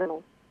to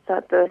animals. So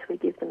at birth we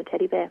give them a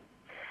teddy bear,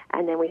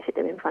 and then we sit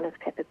them in front of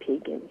Peppa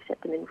Pig, and we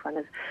set them in front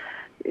of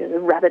the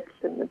rabbits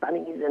and the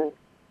bunnies and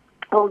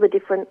all the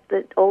different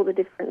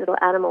little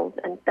animals,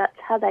 and that's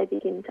how they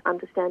begin to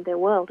understand their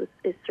world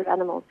is through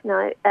animals.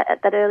 Now,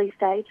 at that early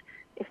stage,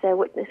 if they're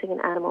witnessing an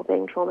animal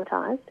being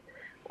traumatised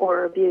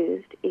or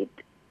abused, it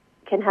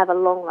can have a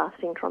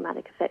long-lasting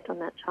traumatic effect on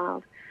that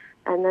child.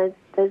 And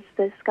those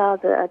scars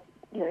are,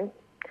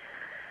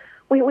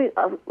 we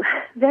are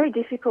very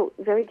difficult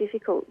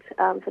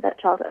for that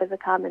child to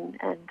overcome, and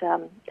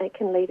it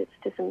can lead us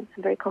to some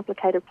very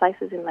complicated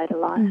places in later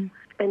life.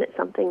 And it's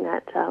something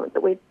that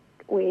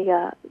we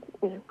are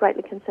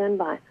greatly concerned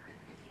by.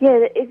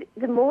 Yeah,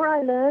 the more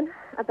I learn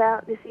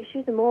about this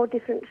issue, the more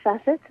different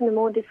facets and the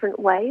more different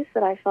ways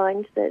that I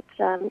find that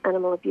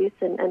animal abuse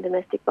and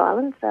domestic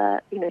violence,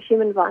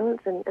 human violence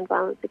and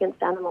violence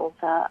against animals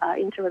are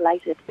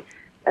interrelated.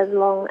 As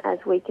long as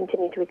we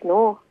continue to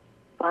ignore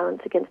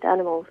violence against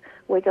animals,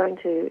 we're going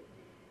to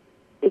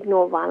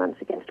ignore violence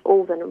against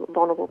all the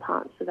vulnerable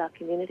parts of our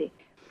community.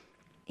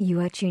 You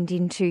are tuned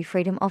in to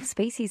Freedom of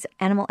Species,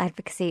 animal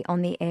advocacy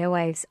on the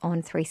airwaves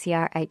on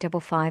 3CR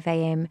 855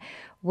 AM.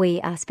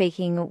 We are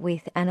speaking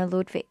with Anna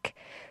Ludwig,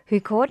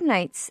 who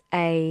coordinates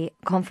a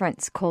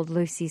conference called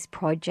Lucy's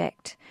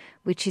Project,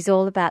 which is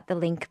all about the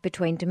link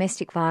between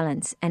domestic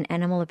violence and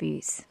animal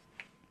abuse.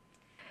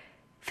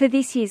 For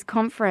this year's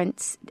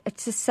conference,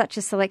 it's just such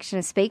a selection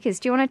of speakers.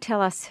 Do you want to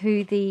tell us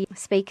who the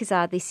speakers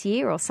are this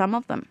year, or some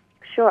of them?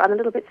 Sure, I'm a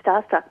little bit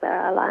starstruck by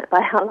our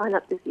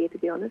lineup this year, to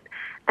be honest.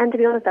 And to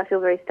be honest, I feel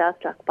very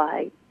starstruck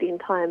by the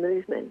entire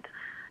movement.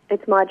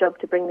 It's my job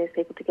to bring these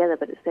people together,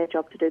 but it's their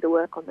job to do the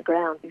work on the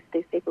ground.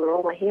 These people are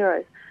all my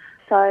heroes.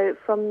 So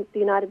from the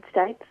United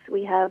States,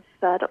 we have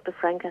Dr.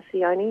 Frank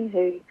Ascioni,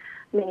 who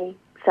many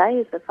say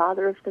is the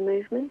father of the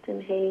movement,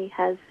 and he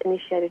has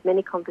initiated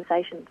many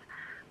conversations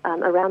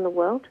around the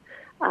world.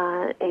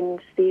 And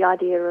the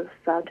idea of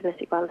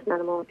domestic violence and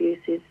animal abuse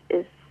is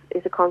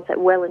a concept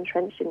well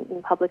entrenched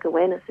in public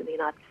awareness in the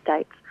United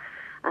States.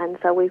 And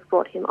so we've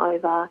brought him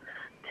over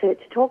to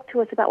talk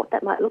to us about what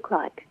that might look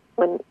like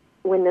when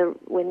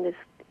this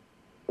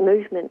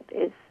movement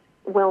is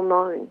well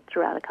known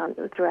throughout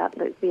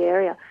the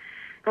area.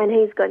 And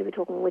he's going to be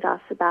talking with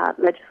us about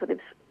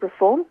legislative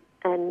reform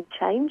and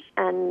change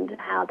and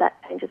how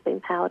that change has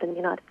been powered in the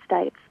United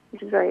States,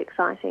 which is very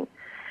exciting.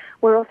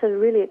 We're also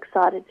really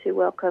excited to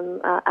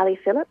welcome Ali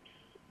Phillips,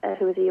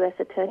 who is a US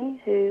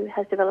attorney who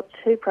has developed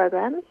two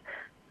programs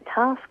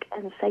task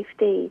and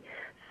safety.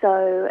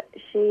 So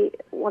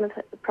one of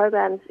the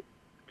programs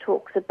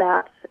talks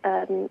about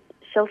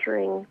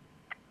sheltering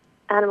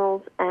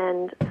animals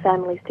and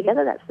families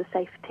together. That's the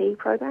Safe Tea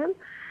program.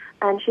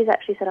 And she's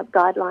actually set up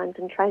guidelines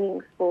and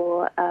trainings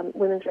for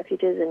women's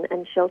refuges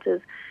and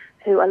shelters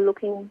who are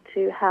looking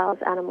to house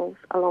animals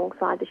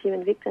alongside the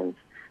human victims.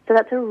 So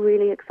that's a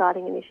really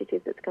exciting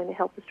initiative that's going to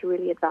help us to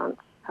really advance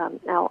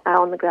our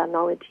on-the-ground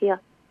knowledge here.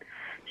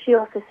 She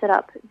also set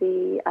up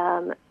the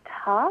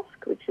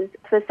task, which is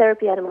for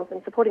therapy animals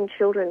and supporting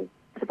children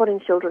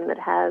that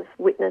have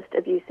witnessed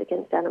abuse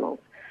against animals,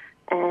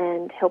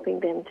 and helping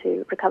them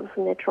to recover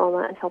from their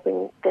trauma, and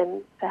helping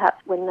them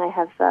perhaps when they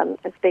have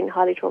been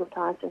highly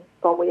traumatised and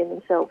gone within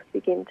themselves,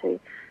 begin to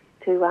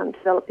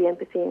develop the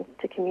empathy and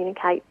to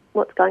communicate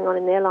what's going on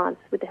in their lives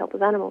with the help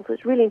of animals. So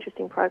it's a really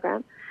interesting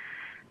program.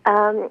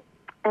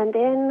 And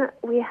then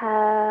we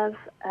have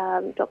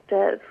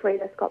Dr.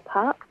 Frida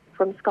Scott-Park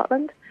from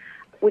Scotland,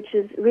 which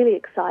is really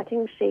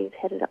exciting. She's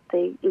headed up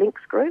the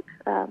LINKS group.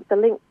 The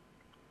LINKS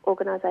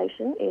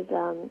organisation is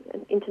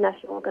an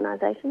international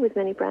organisation with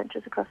many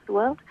branches across the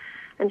world,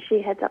 and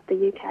she heads up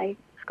the UK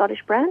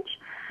Scottish branch.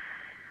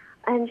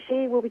 And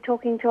she will be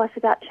talking to us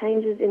about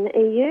changes in the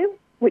EU,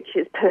 which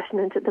is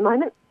pertinent at the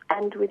moment,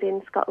 and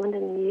within Scotland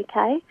and the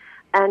UK,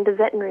 and the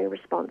veterinary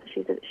response.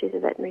 She's a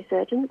veterinary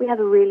surgeon. We have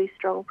a really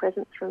strong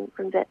presence from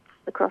vets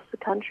across the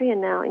country and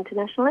now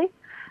internationally,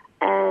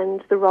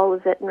 and the role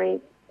of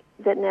veterinary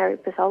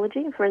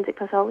pathology, forensic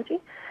pathology,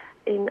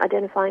 in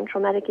identifying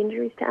traumatic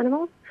injuries to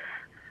animals.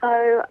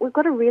 So we've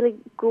got a really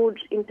good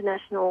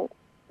international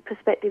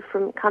perspective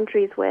from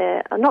countries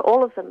where, not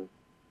all of them,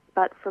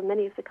 but from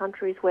many of the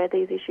countries where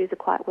these issues are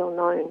quite well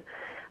known.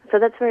 So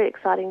that's very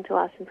exciting to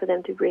us, and for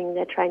them to bring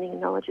their training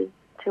and knowledge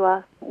to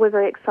us. We're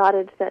very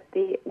excited that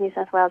the New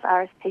South Wales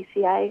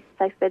RSPCA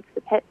Safe Beds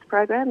for Pets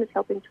program is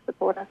helping to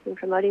support us in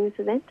promoting this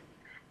event.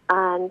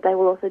 And they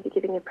will also be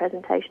giving a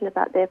presentation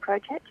about their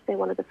project. They're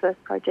one of the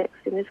first projects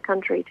in this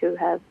country to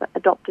have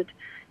adopted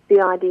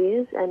the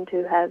ideas and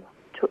to have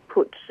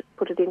put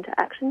it into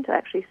action, to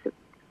actually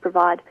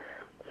provide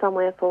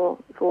somewhere for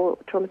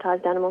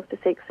traumatised animals to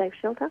seek safe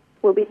shelter.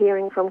 We'll be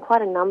hearing from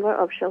quite a number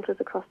of shelters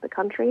across the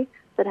country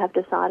that have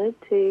decided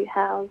to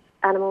house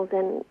animals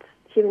and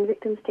human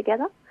victims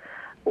together.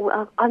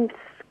 I'm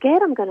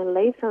scared I'm going to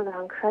leave some of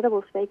our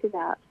incredible speakers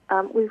out.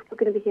 We're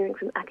going to be hearing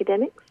from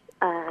academics,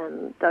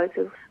 those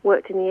who've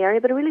worked in the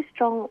area, but a really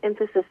strong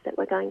emphasis that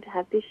we're going to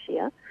have this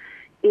year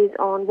is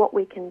on what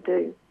we can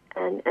do,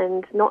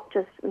 and not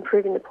just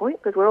improving the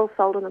point, because we're all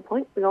sold on the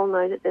point. We all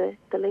know that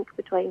the link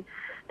between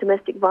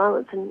domestic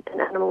violence and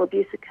animal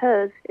abuse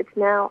occurs. It's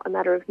now a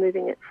matter of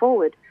moving it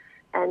forward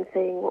and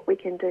seeing what we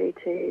can do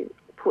to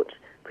put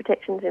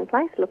protections in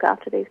place, look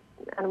after these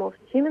animals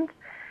and humans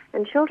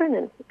and children.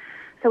 And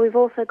so we've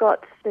also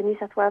got the New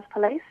South Wales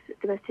Police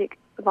domestic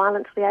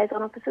violence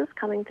liaison officers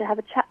coming to have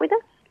a chat with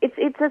us.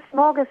 It's a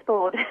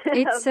smorgasbord.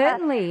 It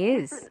certainly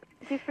is.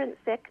 Different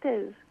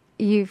sectors.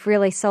 You've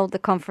really sold the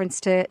conference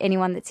to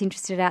anyone that's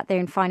interested out there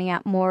in finding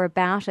out more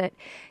about it.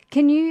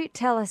 Can you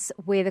tell us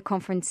where the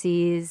conference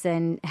is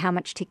and how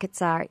much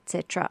tickets are,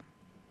 etc.?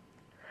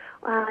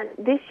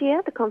 This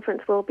year, the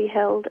conference will be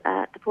held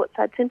at the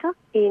Portside Centre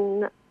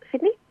in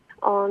Sydney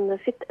on the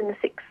 5th and the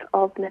 6th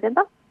of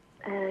November,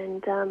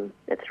 and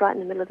it's right in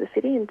the middle of the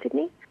city in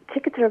Sydney.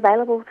 Tickets are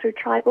available through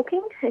Try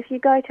Booking. If you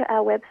go to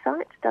our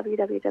website,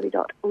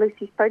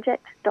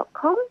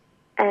 www.lucy'sproject.com,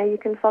 you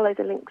can follow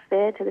the links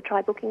there to the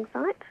Try Booking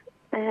site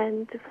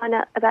and to find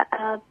out about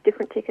our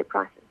different ticket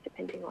prices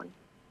depending on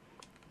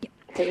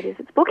who it is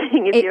that's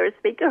booking, if you're a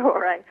speaker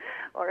or a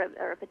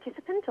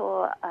participant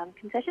or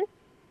concession.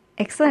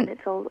 Excellent.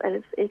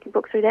 And you can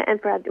book through there,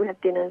 and we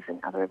have dinners and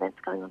other events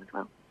going on as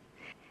well.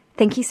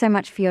 Thank you so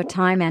much for your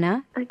time,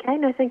 Anna. Okay,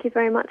 no, thank you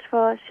very much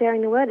for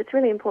sharing the word. It's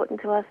really important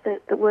to us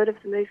that the word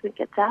of the movement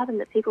gets out and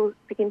that people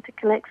begin to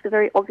connect the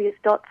very obvious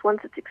dots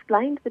once it's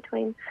explained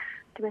between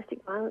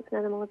domestic violence and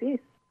animal abuse.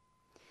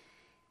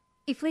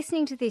 If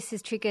listening to this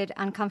has triggered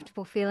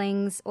uncomfortable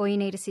feelings or you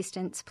need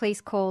assistance,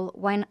 please call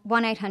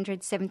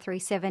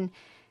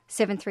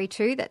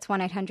 1-800-737-732. That's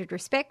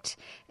 1-800-RESPECT.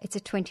 It's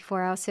a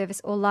 24-hour service,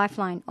 or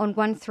Lifeline on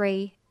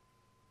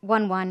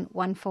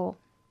 131114.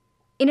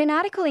 In an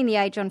article in The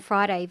Age on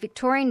Friday,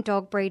 Victorian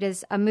dog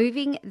breeders are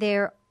moving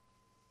their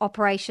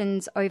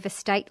operations over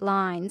state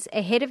lines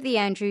ahead of the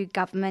Andrew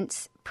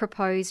government's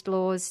proposed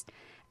laws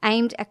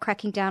aimed at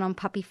cracking down on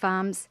puppy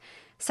farms,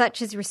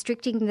 such as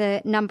restricting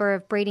the number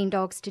of breeding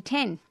dogs to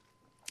 10.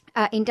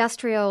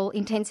 Industrial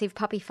intensive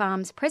puppy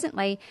farms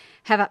presently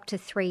have up to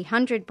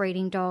 300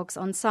 breeding dogs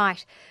on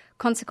site.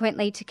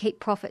 Consequently, to keep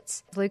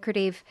profits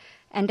lucrative,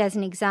 and as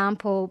an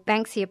example,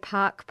 Banksia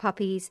Park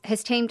Puppies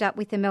has teamed up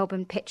with the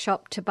Melbourne Pet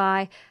Shop to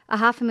buy a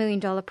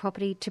 $500,000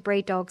 property to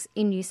breed dogs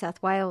in New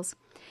South Wales.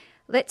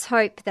 Let's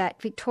hope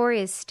that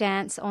Victoria's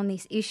stance on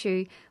this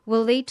issue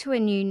will lead to a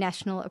new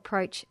national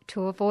approach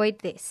to avoid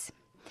this.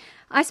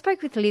 I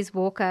spoke with Liz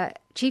Walker,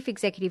 Chief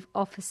Executive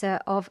Officer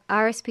of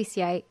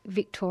RSPCA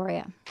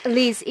Victoria.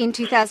 Liz, in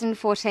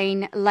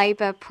 2014,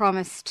 Labor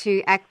promised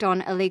to act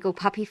on illegal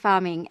puppy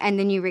farming, and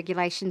the new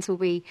regulations will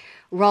be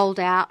rolled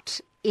out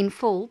in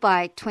full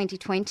by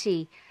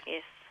 2020.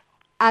 Yes.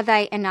 Are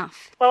they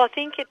enough? Well, I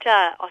think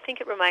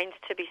it remains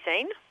to be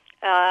seen,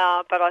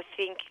 but I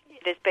think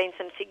there's been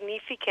some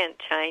significant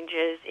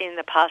changes in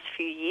the past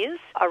few years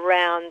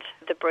around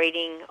the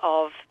breeding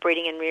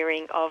and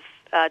rearing of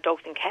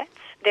dogs and cats.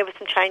 There were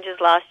some changes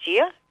last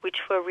year which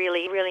were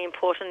really, really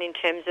important in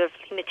terms of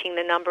limiting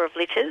the number of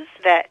litters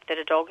that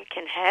a dog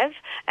can have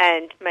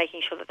and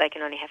making sure that they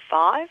can only have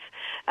 5,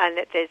 and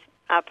that there's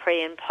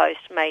pre- and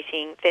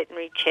post-mating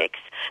veterinary checks.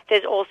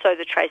 There's also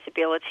the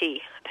traceability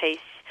piece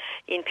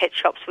in pet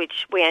shops,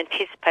 which we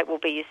anticipate will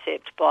be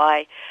usurped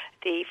by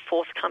the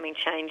forthcoming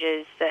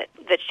changes that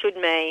should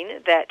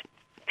mean that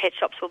pet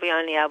shops will be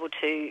only able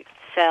to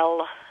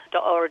sell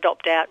or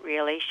adopt out,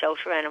 really,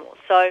 shelter animals.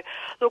 So,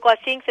 look, I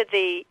think that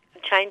the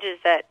changes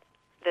that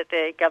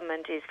the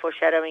government is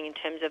foreshadowing in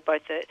terms of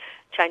both the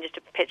changes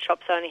to pet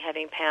shops only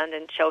having pound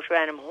and shelter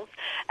animals,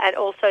 and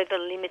also the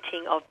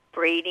limiting of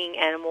breeding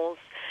animals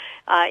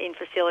in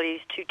facilities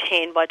to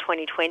 10 by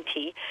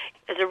 2020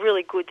 is a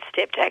really good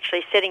step to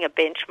actually setting a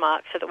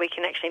benchmark so that we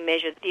can actually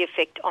measure the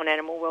effect on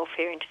animal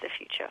welfare into the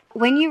future.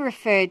 When you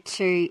referred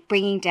to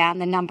bringing down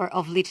the number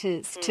of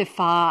litters to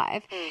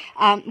 5,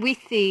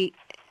 with the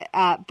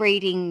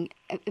breeding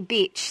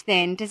bitch,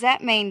 then does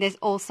that mean there's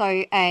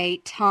also a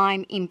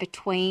time in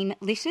between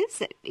litters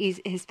that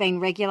has been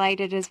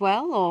regulated as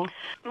well? Or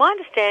my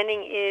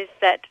understanding is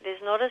that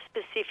there's not a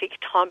specific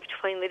time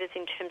between litters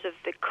in terms of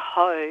the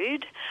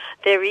code.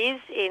 There is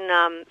in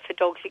for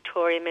Dogs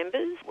Victoria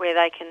members where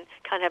they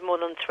can't have more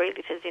than 3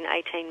 litters in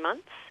 18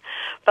 months.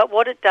 But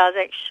what it does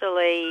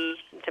actually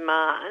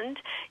demand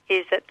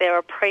is that there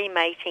are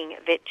pre-mating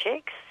vet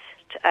checks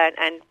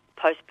and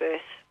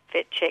post-birth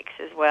vet checks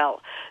as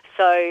well.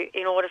 So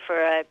in order for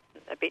a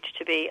bitch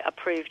to be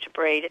approved to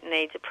breed, it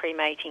needs a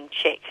pre-mating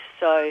check.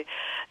 So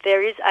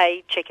there is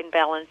a check and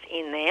balance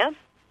in there,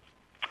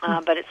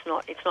 but it's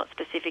not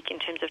specific in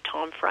terms of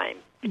time frame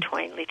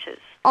between litters.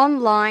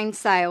 Online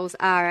sales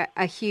are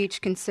a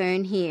huge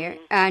concern here,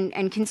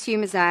 and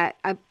consumers are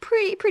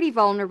pretty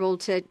vulnerable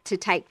to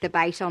take the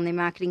bait on their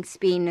marketing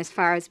spin as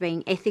far as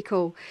being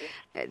ethical.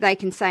 They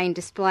can say and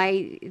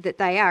display that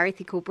they are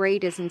ethical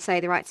breeders and say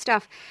the right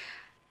stuff.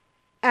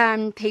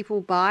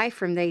 People buy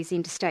from these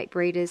interstate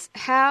breeders.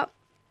 How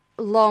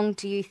long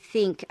do you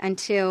think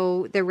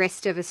until the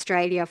rest of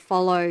Australia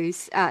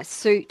follows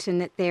suit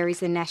and that there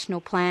is a national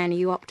plan? Are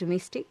you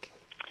optimistic?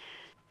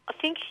 I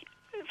think,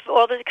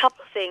 well, there's a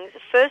couple of things.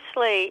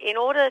 Firstly, in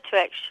order to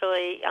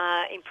actually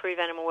improve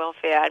animal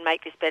welfare and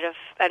make this better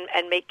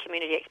and meet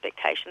community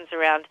expectations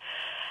around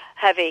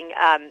having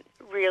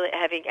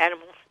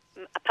animals,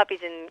 puppies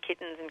and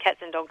kittens and cats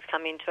and dogs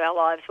come into our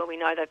lives where we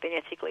know they've been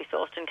ethically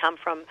sourced and come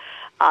from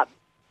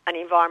an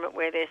environment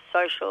where their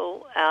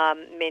social,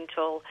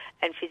 mental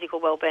and physical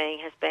well-being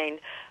has been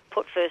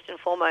put first and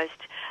foremost.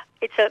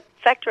 It's a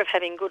factor of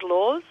having good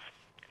laws.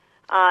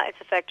 It's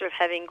a factor of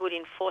having good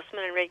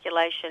enforcement and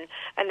regulation.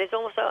 And there's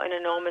also an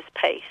enormous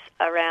piece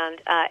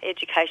around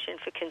education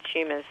for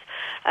consumers.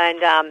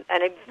 And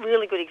a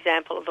really good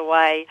example of the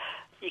way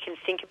you can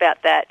think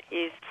about that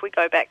is if we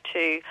go back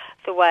to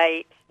the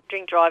way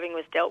drink driving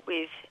was dealt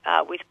with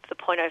the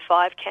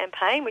 .05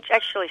 campaign, which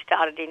actually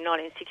started in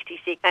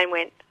 1966 and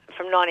went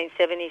from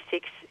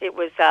 1976. It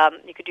was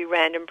you could do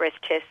random breath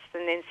tests,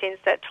 and then since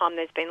that time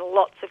there's been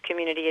lots of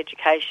community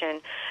education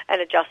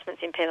and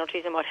adjustments in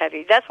penalties and what have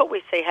you. That's what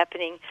we see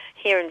happening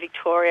here in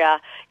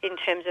Victoria in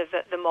terms of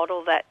the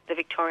model that the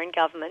Victorian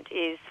government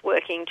is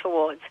working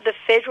towards. The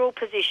federal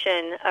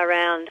position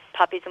around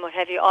puppies and what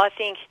have you, I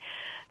think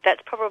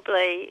that's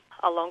probably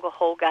a longer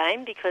haul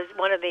game, because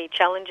one of the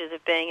challenges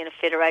of being in a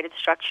federated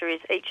structure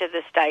is each of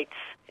the states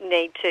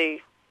need to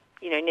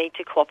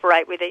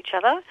cooperate with each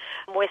other.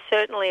 We're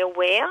certainly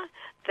aware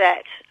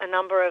that a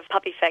number of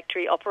puppy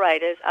factory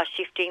operators are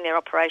shifting their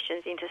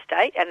operations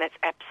interstate, and that's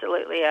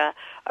absolutely a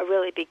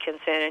really big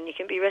concern. And you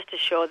can be rest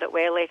assured that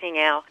we're letting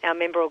our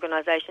member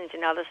organisations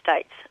in other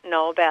states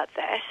know about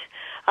that.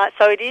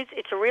 So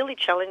it's a really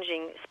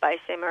challenging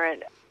space, Emma,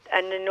 and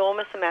an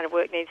enormous amount of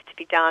work needs to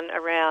be done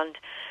around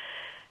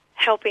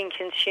helping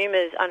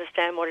consumers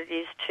understand what it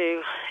is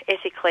to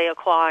ethically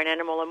acquire an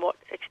animal and what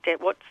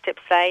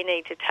steps they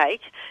need to take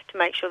to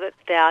make sure that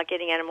they are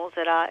getting animals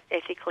that are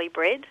ethically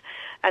bred.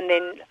 And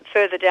then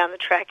further down the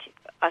track,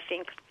 I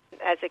think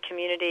as a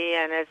community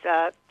and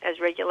as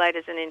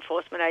regulators and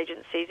enforcement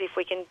agencies, if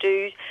we can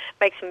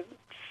make some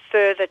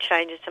further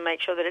changes to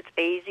make sure that it's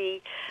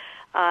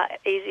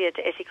easier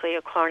to ethically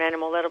acquire an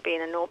animal, that'll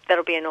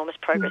be enormous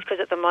progress,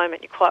 because at the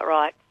moment, you're quite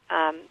right,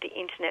 the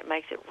internet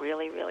makes it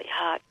really, really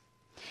hard.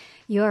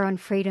 You're on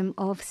Freedom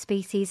of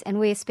Species, and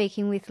we're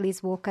speaking with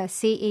Liz Walker,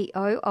 CEO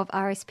of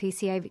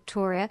RSPCA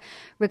Victoria,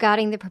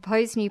 regarding the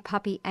proposed new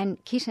puppy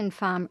and kitten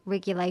farm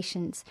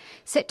regulations,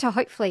 set to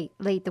hopefully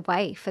lead the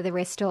way for the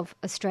rest of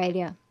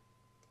Australia.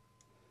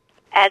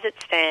 As it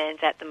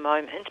stands at the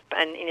moment,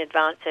 and in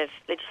advance of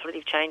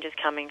legislative changes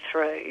coming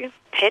through,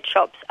 pet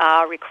shops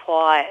are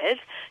required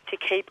to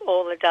keep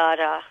all the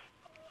data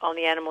on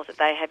the animals that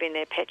they have in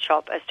their pet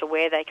shop as to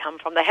where they come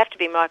from. They have to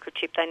be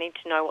microchipped. They need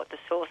to know what the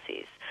source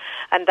is.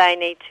 And they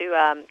need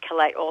to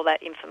collate all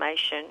that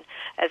information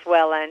as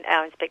well. And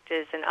our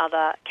inspectors and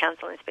other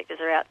council inspectors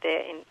are out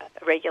there in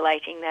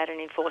regulating that and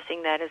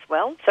enforcing that as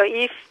well. So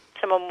if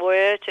someone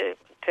were to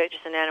purchase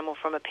an animal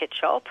from a pet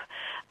shop,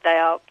 they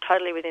are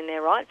totally within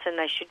their rights, and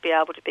they should be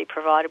able to be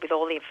provided with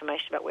all the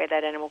information about where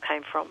that animal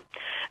came from.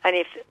 And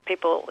if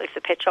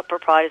the pet shop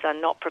proprietors are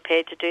not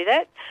prepared to do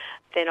that,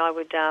 then I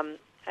would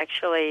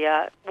actually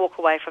walk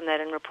away from that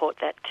and report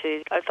that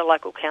to the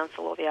local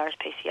council or the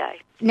RSPCA.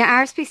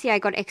 Now,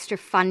 RSPCA got extra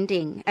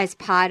funding as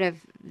part of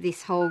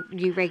this whole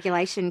new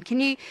regulation. Can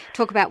you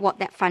talk about what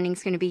that funding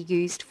is going to be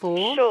used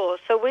for? Sure.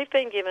 So we've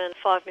been given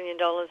 $5 million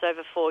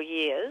over 4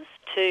 years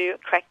to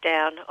crack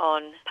down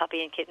on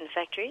puppy and kitten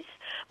factories.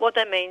 What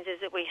that means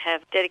is that we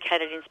have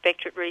dedicated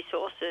inspectorate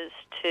resources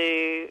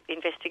to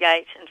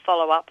investigate and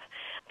follow up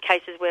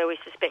cases where we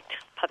suspect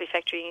puppy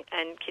factory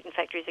and kitten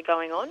factories are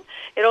going on.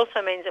 It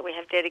also means that we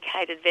have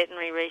dedicated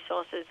veterinary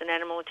resources and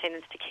animal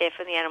attendants to care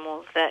for the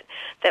animals that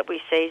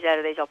we seize out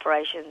of these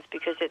operations,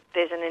 because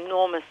there's an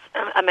enormous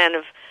amount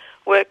of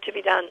work to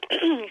be done,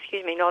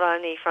 not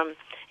only from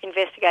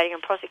investigating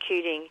and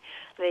prosecuting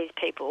these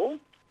people,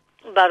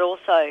 but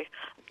also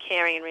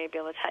caring and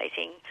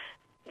rehabilitating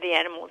the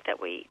animals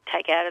that we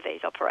take out of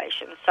these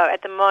operations. So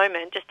at the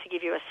moment, just to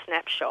give you a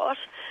snapshot,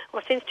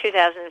 since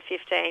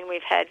 2015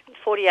 we've had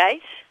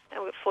 48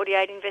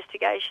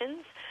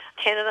 investigations.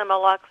 10 of them are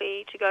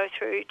likely to go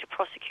through to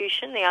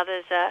prosecution. The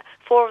others,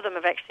 4 of them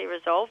have actually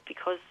resolved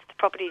because the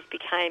properties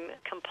became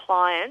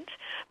compliant.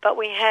 But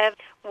we have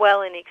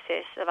well in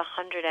excess of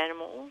 100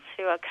 animals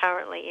who are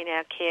currently in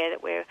our care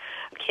that we're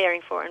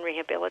caring for and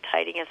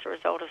rehabilitating as a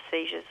result of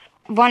seizures.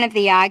 One of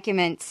the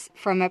arguments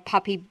from a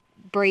puppy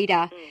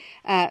breeder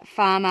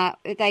farmer,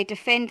 they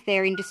defend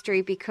their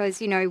industry because,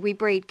 we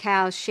breed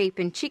cows, sheep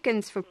and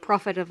chickens for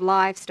profit of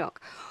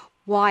livestock.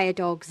 Why are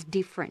dogs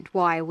different?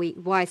 Why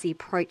is the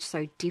approach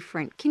so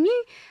different? Can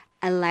you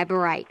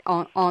elaborate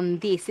on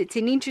this? It's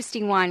an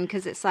interesting one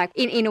because it's like,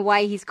 in a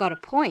way, he's got a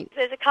point.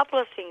 There's a couple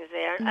of things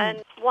there,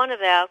 and one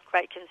of our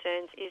great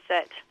concerns is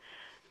that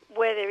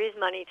where there is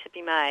money to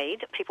be made,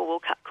 people will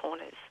cut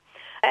corners.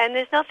 And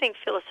there's nothing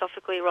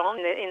philosophically wrong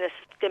in this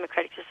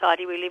democratic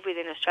society we live with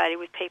in Australia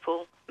with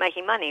people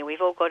making money. We've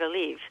all got to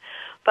live.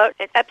 But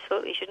it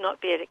absolutely should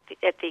not be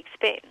at the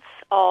expense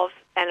of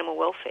animal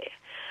welfare.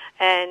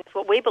 And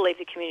what we believe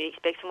the community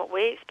expects and what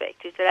we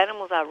expect is that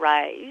animals are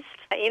raised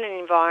in an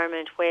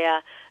environment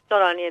where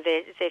not only is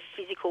their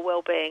physical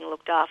well-being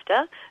looked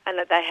after and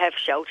that they have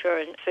shelter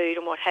and food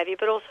and what have you,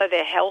 but also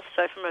their health,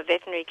 so from a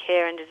veterinary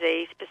care and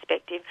disease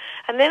perspective.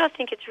 And then I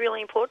think it's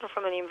really important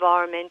from an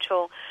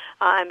environmental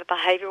and a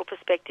behavioural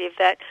perspective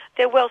that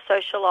they're well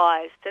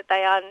socialised, that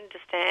they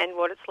understand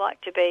what it's like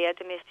to be a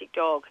domestic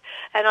dog.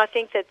 And I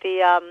think that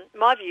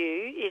my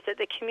view is that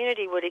the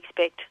community would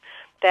expect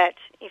that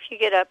if you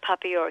get a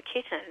puppy or a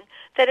kitten,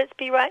 that it's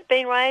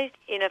been raised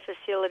in a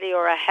facility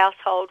or a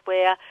household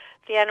where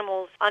the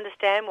animals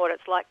understand what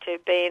it's like to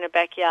be in a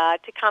backyard,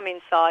 to come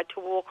inside,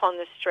 to walk on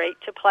the street,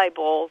 to play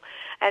ball,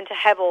 and to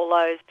have all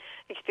those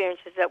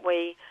experiences that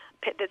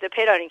the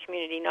pet owning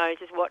community knows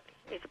is what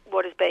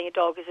is being a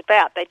dog is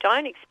about. They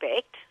don't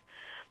expect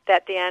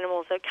that the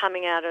animals are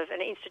coming out of an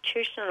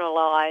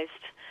institutionalised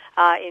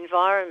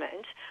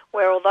environment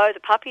where, although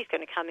the puppy's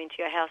going to come into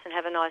your house and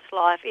have a nice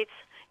life,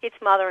 its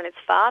mother and its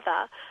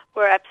father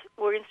were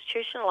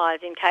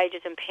institutionalised in cages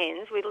and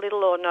pens with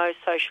little or no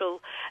social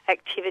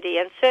activity,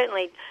 and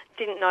certainly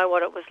didn't know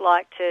what it was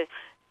like to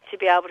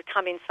be able to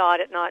come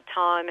inside at night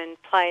time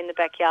and play in the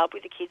backyard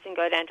with the kids and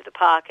go down to the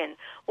park and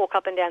walk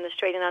up and down the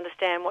street and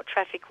understand what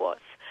traffic was.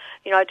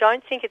 I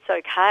don't think it's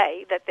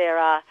okay that there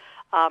are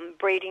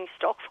breeding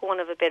stock, for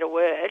want of a better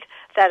word,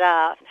 that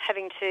are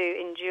having to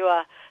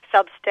endure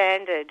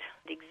substandard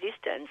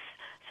existence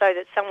so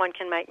that someone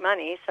can make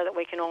money so that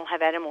we can all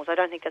have animals. I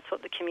don't think that's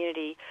what the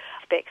community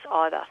expects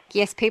either.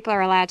 Yes, people are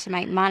allowed to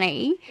make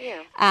money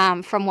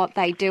from what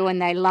they do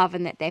and they love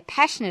and that they're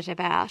passionate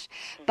about.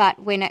 But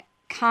when it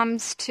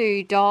comes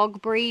to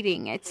dog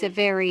breeding, it's a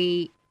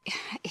very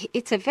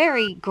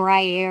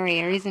grey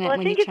area, isn't it? Well,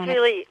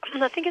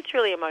 I think it's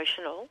really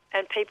emotional,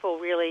 and people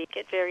really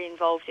get very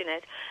involved in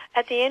it.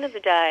 At the end of the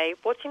day,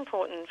 what's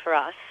important for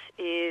us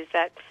is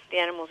that the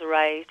animals are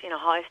raised in a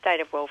high state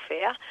of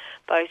welfare,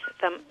 both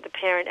the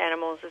parent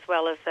animals as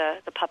well as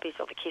the puppies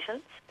or the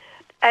kittens.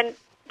 And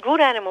good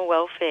animal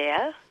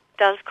welfare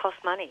does cost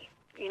money.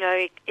 You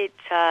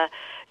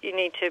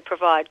need to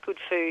provide good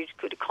food,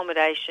 good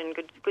accommodation,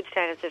 good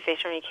standards of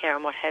veterinary care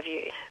and what have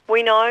you.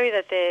 We know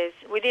that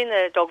within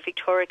the Dog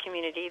Victoria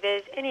community,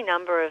 there's any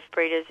number of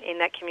breeders in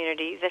that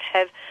community that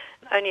have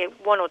only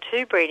 1 or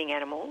 2 breeding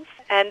animals,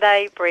 and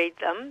they breed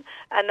them,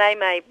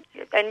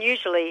 and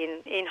usually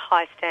in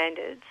high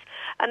standards,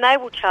 and they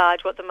will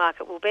charge what the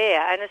market will bear.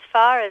 And as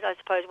far as I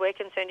suppose we're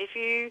concerned,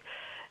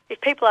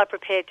 if people are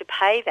prepared to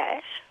pay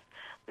that,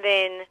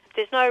 then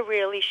there's no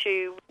real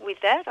issue with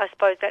that. I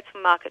suppose that's a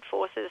market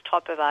forces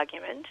type of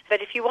argument.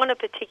 But if you want a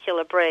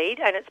particular breed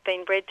and it's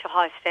been bred to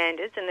high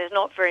standards and there's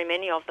not very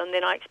many of them,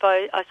 then I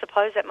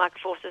suppose that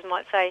market forces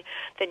might say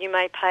that you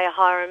may pay a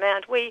higher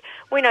amount. We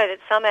know that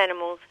some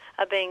animals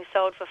are being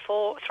sold for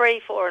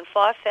 $3,000, $4,000 and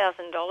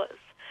 $5,000.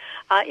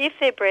 If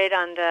they're bred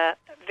under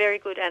very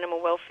good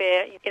animal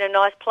welfare in a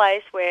nice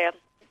place where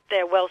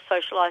they're well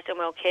socialised and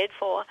well cared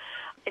for,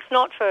 it's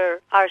not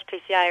for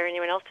RSPCA or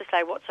anyone else to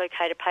say what's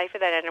okay to pay for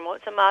that animal.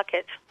 It's a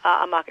market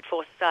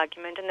forces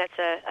argument, and that's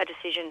a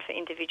decision for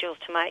individuals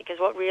to make, because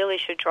what really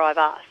should drive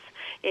us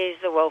is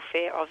the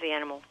welfare of the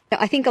animal.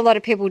 I think a lot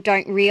of people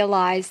don't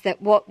realise that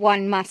what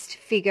one must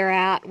figure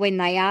out when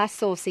they are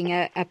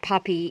sourcing a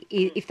puppy,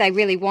 if they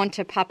really want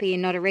a puppy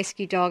and not a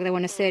rescue dog, they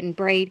want a certain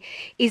breed,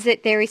 is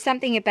that there is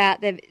something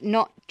about them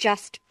not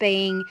just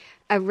being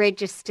a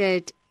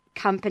registered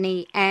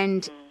company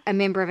and a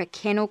member of a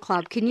kennel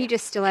club. Can you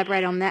just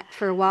elaborate on that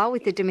for a while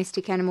with the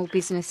domestic animal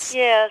business?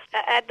 Yes.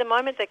 At the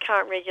moment, the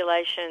current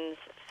regulations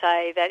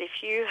say that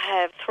if you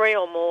have 3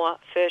 or more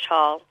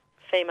fertile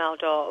female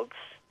dogs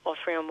or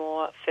 3 or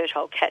more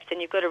fertile cats, then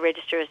you've got to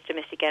register as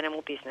domestic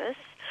animal business,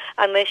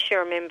 unless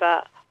you're a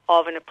member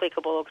of an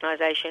applicable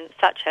organisation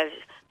such as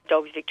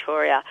Dogs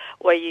Victoria,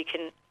 where you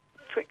can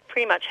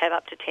pretty much have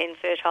up to 10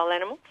 fertile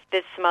animals.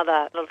 There's some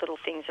other little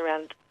things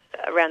around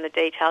the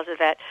details of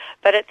that.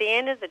 But at the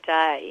end of the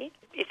day,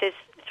 if there's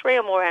 3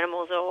 or more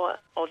animals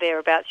or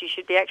thereabouts, you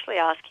should be actually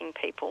asking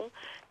people,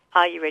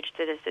 are you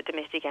registered as a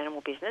domestic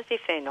animal business? If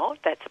they're not,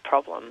 that's a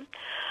problem.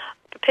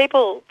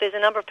 There's a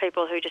number of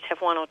people who just have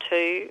 1 or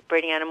 2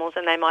 breeding animals,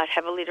 and they might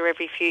have a litter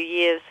every few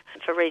years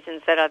for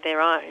reasons that are their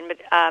own, but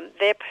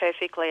they're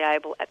perfectly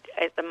able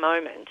at the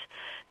moment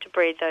to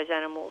breed those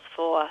animals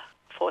for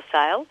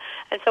sale.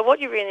 And so what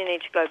you really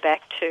need to go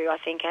back to, I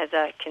think, as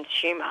a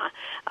consumer,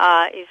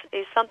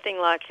 is something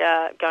like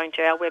going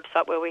to our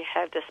website where we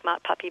have the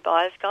Smart Puppy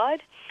Buyer's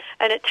Guide,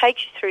 and it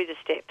takes you through the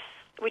steps,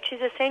 which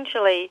is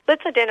essentially,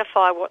 let's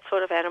identify what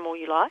sort of animal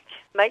you like,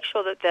 make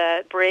sure that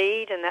the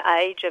breed and the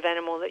age of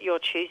animal that you're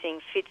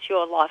choosing fits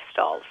your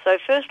lifestyle. So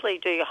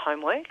firstly, do your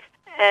homework.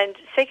 And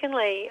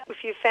secondly,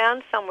 if you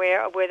found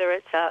somewhere, whether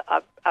it's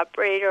a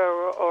breeder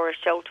or a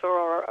shelter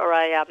or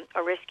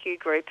a rescue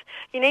group,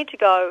 you need to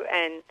go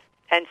and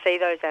see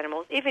those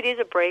animals. If it is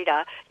a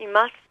breeder, you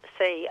must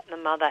see the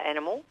mother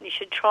animal. You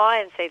should try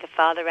and see the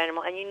father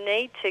animal, and you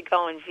need to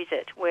go and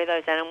visit where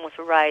those animals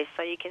were raised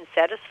so you can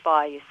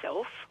satisfy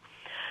yourself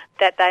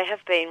that they have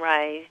been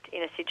raised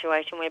in a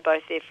situation where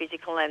both their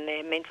physical and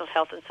their mental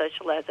health and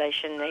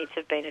socialisation needs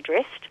have been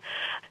addressed.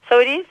 So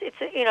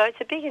it's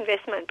a big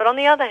investment. But on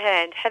the other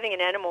hand, having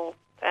an animal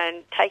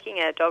and taking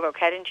a dog or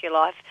cat into your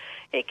life,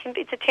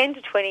 it's a 10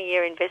 to 20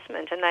 year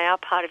investment, and they are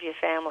part of your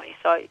family.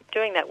 So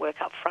doing that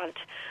work up front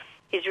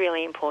is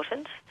really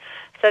important.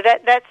 So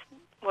that's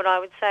what I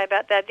would say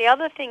about that. The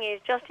other thing is,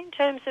 just in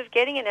terms of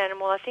getting an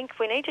animal, I think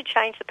we need to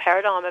change the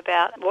paradigm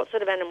about what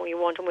sort of animal you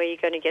want and where you're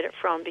going to get it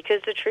from,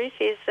 because the truth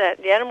is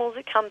that the animals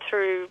that come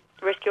through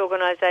rescue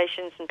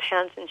organisations and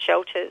pounds and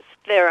shelters,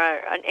 there are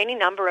any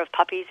number of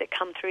puppies that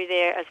come through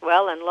there as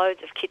well, and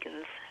loads of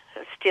kittens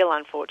still,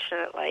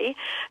 unfortunately,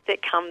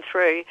 that come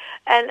through,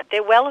 and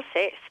they're well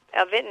assessed.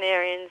 Our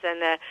veterinarians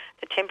and the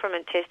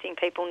temperament testing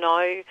people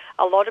know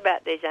a lot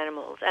about these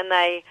animals, and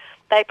they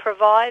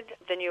provide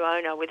the new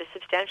owner with a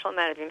substantial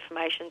amount of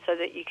information so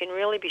that you can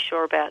really be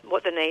sure about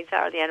what the needs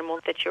are of the animal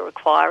that you're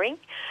acquiring.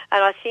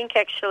 And I think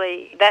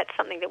actually that's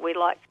something that we'd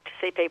like to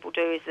see people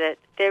do, is that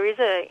there is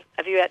a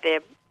view out there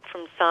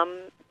from some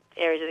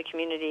areas of the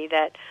community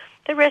that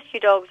the rescue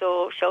dogs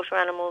or shelter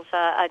animals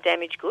are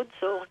damaged goods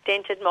or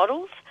dented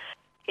models.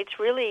 It's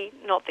really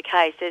not the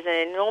case. There's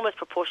an enormous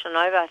proportion,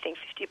 over I think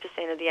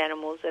 50% of the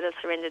animals that are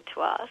surrendered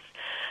to us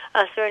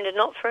are surrendered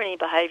not for any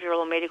behavioural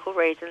or medical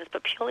reasons,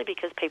 but purely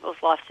because people's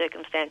life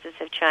circumstances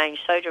have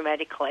changed so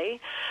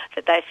dramatically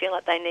that they feel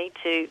like they need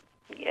to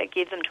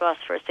give them to us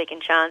for a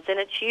second chance. And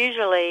it's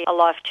usually a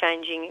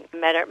life-changing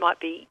matter. It might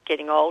be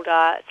getting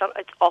older.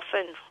 It's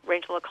often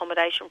rental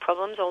accommodation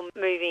problems or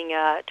moving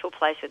to a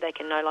place where they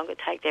can no longer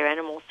take their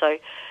animals. So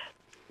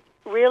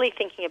really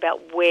thinking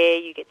about where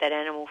you get that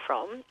animal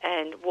from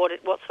and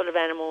what sort of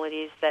animal it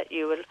is that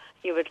you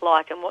would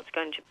like and what's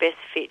going to best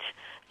fit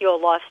your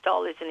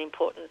lifestyle is an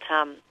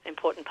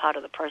important part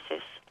of the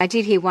process. I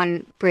did hear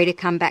one breeder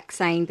come back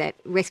saying that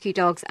rescue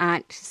dogs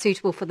aren't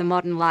suitable for the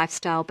modern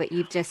lifestyle, but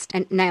you've just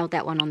nailed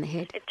that one on the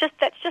head.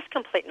 That's just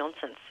complete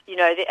nonsense. You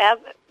know,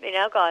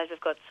 our guys have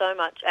got so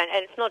much, and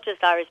it's not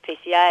just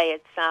RSPCA.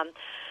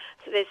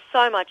 There's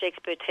so much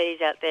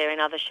expertise out there in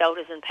other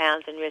shelters and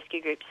pounds and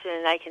rescue groups,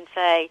 and they can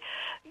say,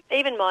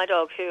 even my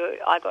dog, who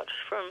I got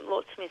from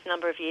Lord Smith a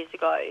number of years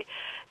ago,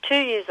 2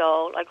 years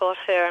old, I got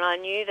her, and I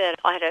knew that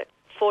I had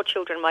 4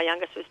 children. My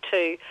youngest was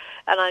 2,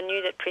 and I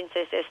knew that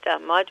Princess Esther,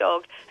 my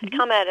dog, had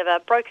come out of a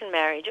broken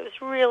marriage. It was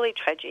really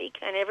tragic,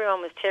 and everyone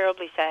was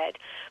terribly sad.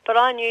 But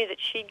I knew that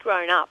she'd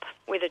grown up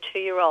with a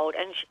 2-year-old,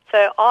 and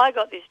so I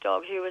got this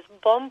dog who was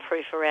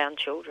bomb-proof around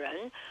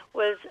children,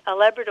 was a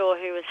Labrador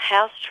who was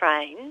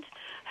house-trained,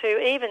 who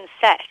even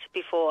sat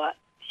before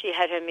she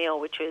had her meal,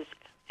 which was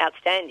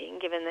outstanding,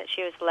 given that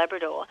she was a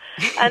Labrador,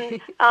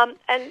 and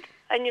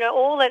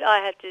all that I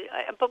had to.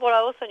 But what I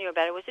also knew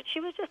about her was that she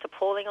was just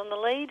appalling on the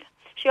lead.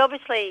 She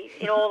obviously,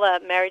 in all the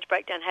marriage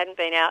breakdown, hadn't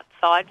been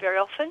outside very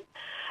often,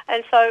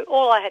 and so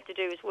all I had to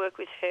do was work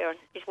with her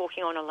is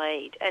walking on a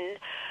lead. And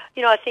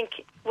I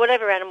think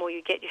whatever animal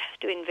you get, you have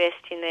to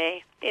invest in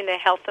their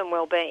health and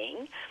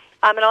well-being.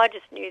 And I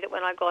just knew that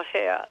when I got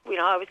her,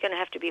 I was going to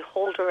have to be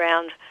hauled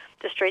around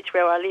the streets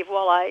where I live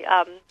while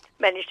I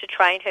managed to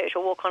train her to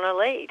walk on a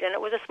lead. And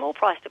it was a small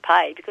price to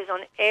pay because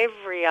on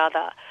every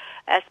other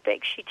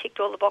aspect, she ticked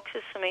all the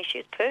boxes for me. She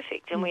was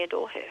perfect, and we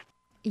adore her.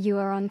 You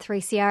are on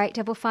 3CR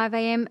 855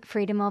 AM,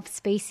 Freedom of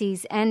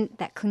Species, and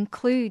that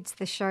concludes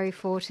the show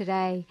for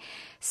today.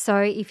 So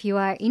if you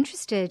are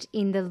interested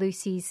in the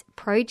Lucy's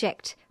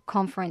Project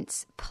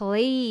conference,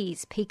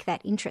 please pique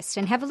that interest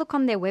and have a look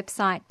on their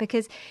website,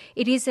 because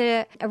it is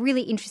a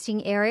really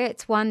interesting area.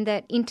 It's one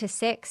that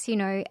intersects,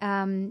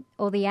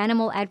 all the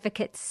animal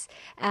advocates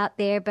out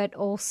there, but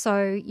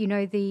also,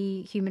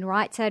 the human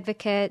rights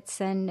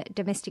advocates and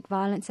domestic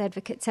violence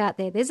advocates out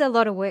there. There's a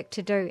lot of work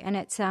to do, and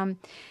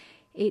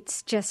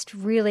it's just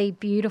really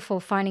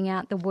beautiful finding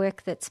out the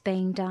work that's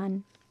being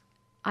done.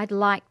 I'd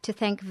like to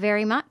thank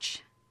very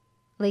much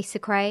Lisa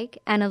Craig,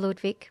 Anna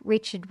Ludwig,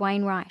 Richard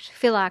Wainwright,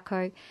 Phil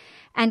Arco,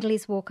 and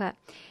Liz Walker.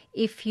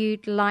 If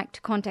you'd like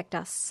to contact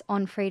us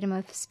on Freedom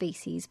of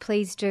Species,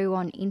 please do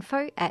on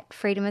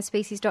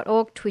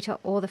info@freedomofspecies.org, Twitter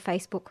or the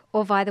Facebook,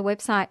 or via the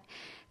website.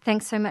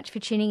 Thanks so much for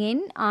tuning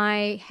in.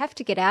 I have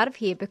to get out of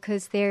here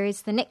because there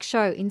is the next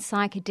show in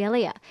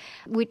Psychedelia,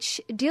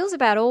 which deals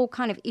about all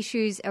kind of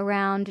issues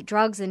around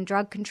drugs and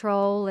drug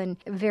control, and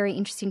a very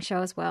interesting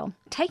show as well.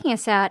 Taking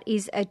us out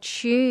is a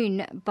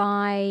tune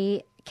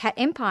by Cat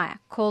Empire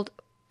called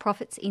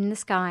Prophets in the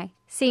Sky.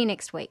 See you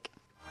next week.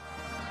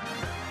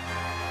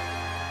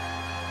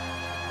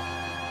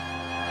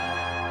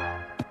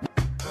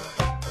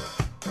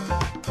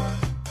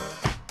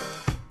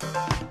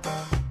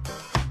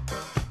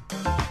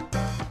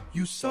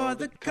 You saw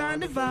the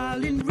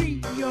carnival in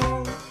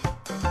Rio.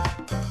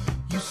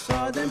 You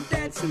saw them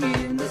dancing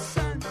in the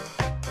sun.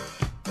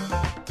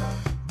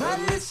 But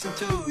listen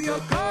to your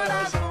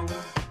corazón.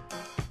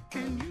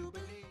 Can you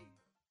believe?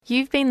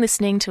 You've been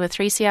listening to a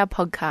 3CR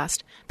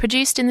podcast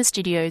produced in the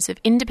studios of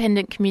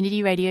independent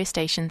community radio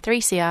station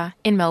 3CR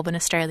in Melbourne,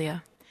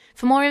 Australia.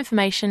 For more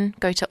information,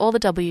 go to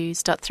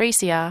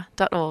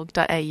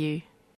allthews.3cr.org.au.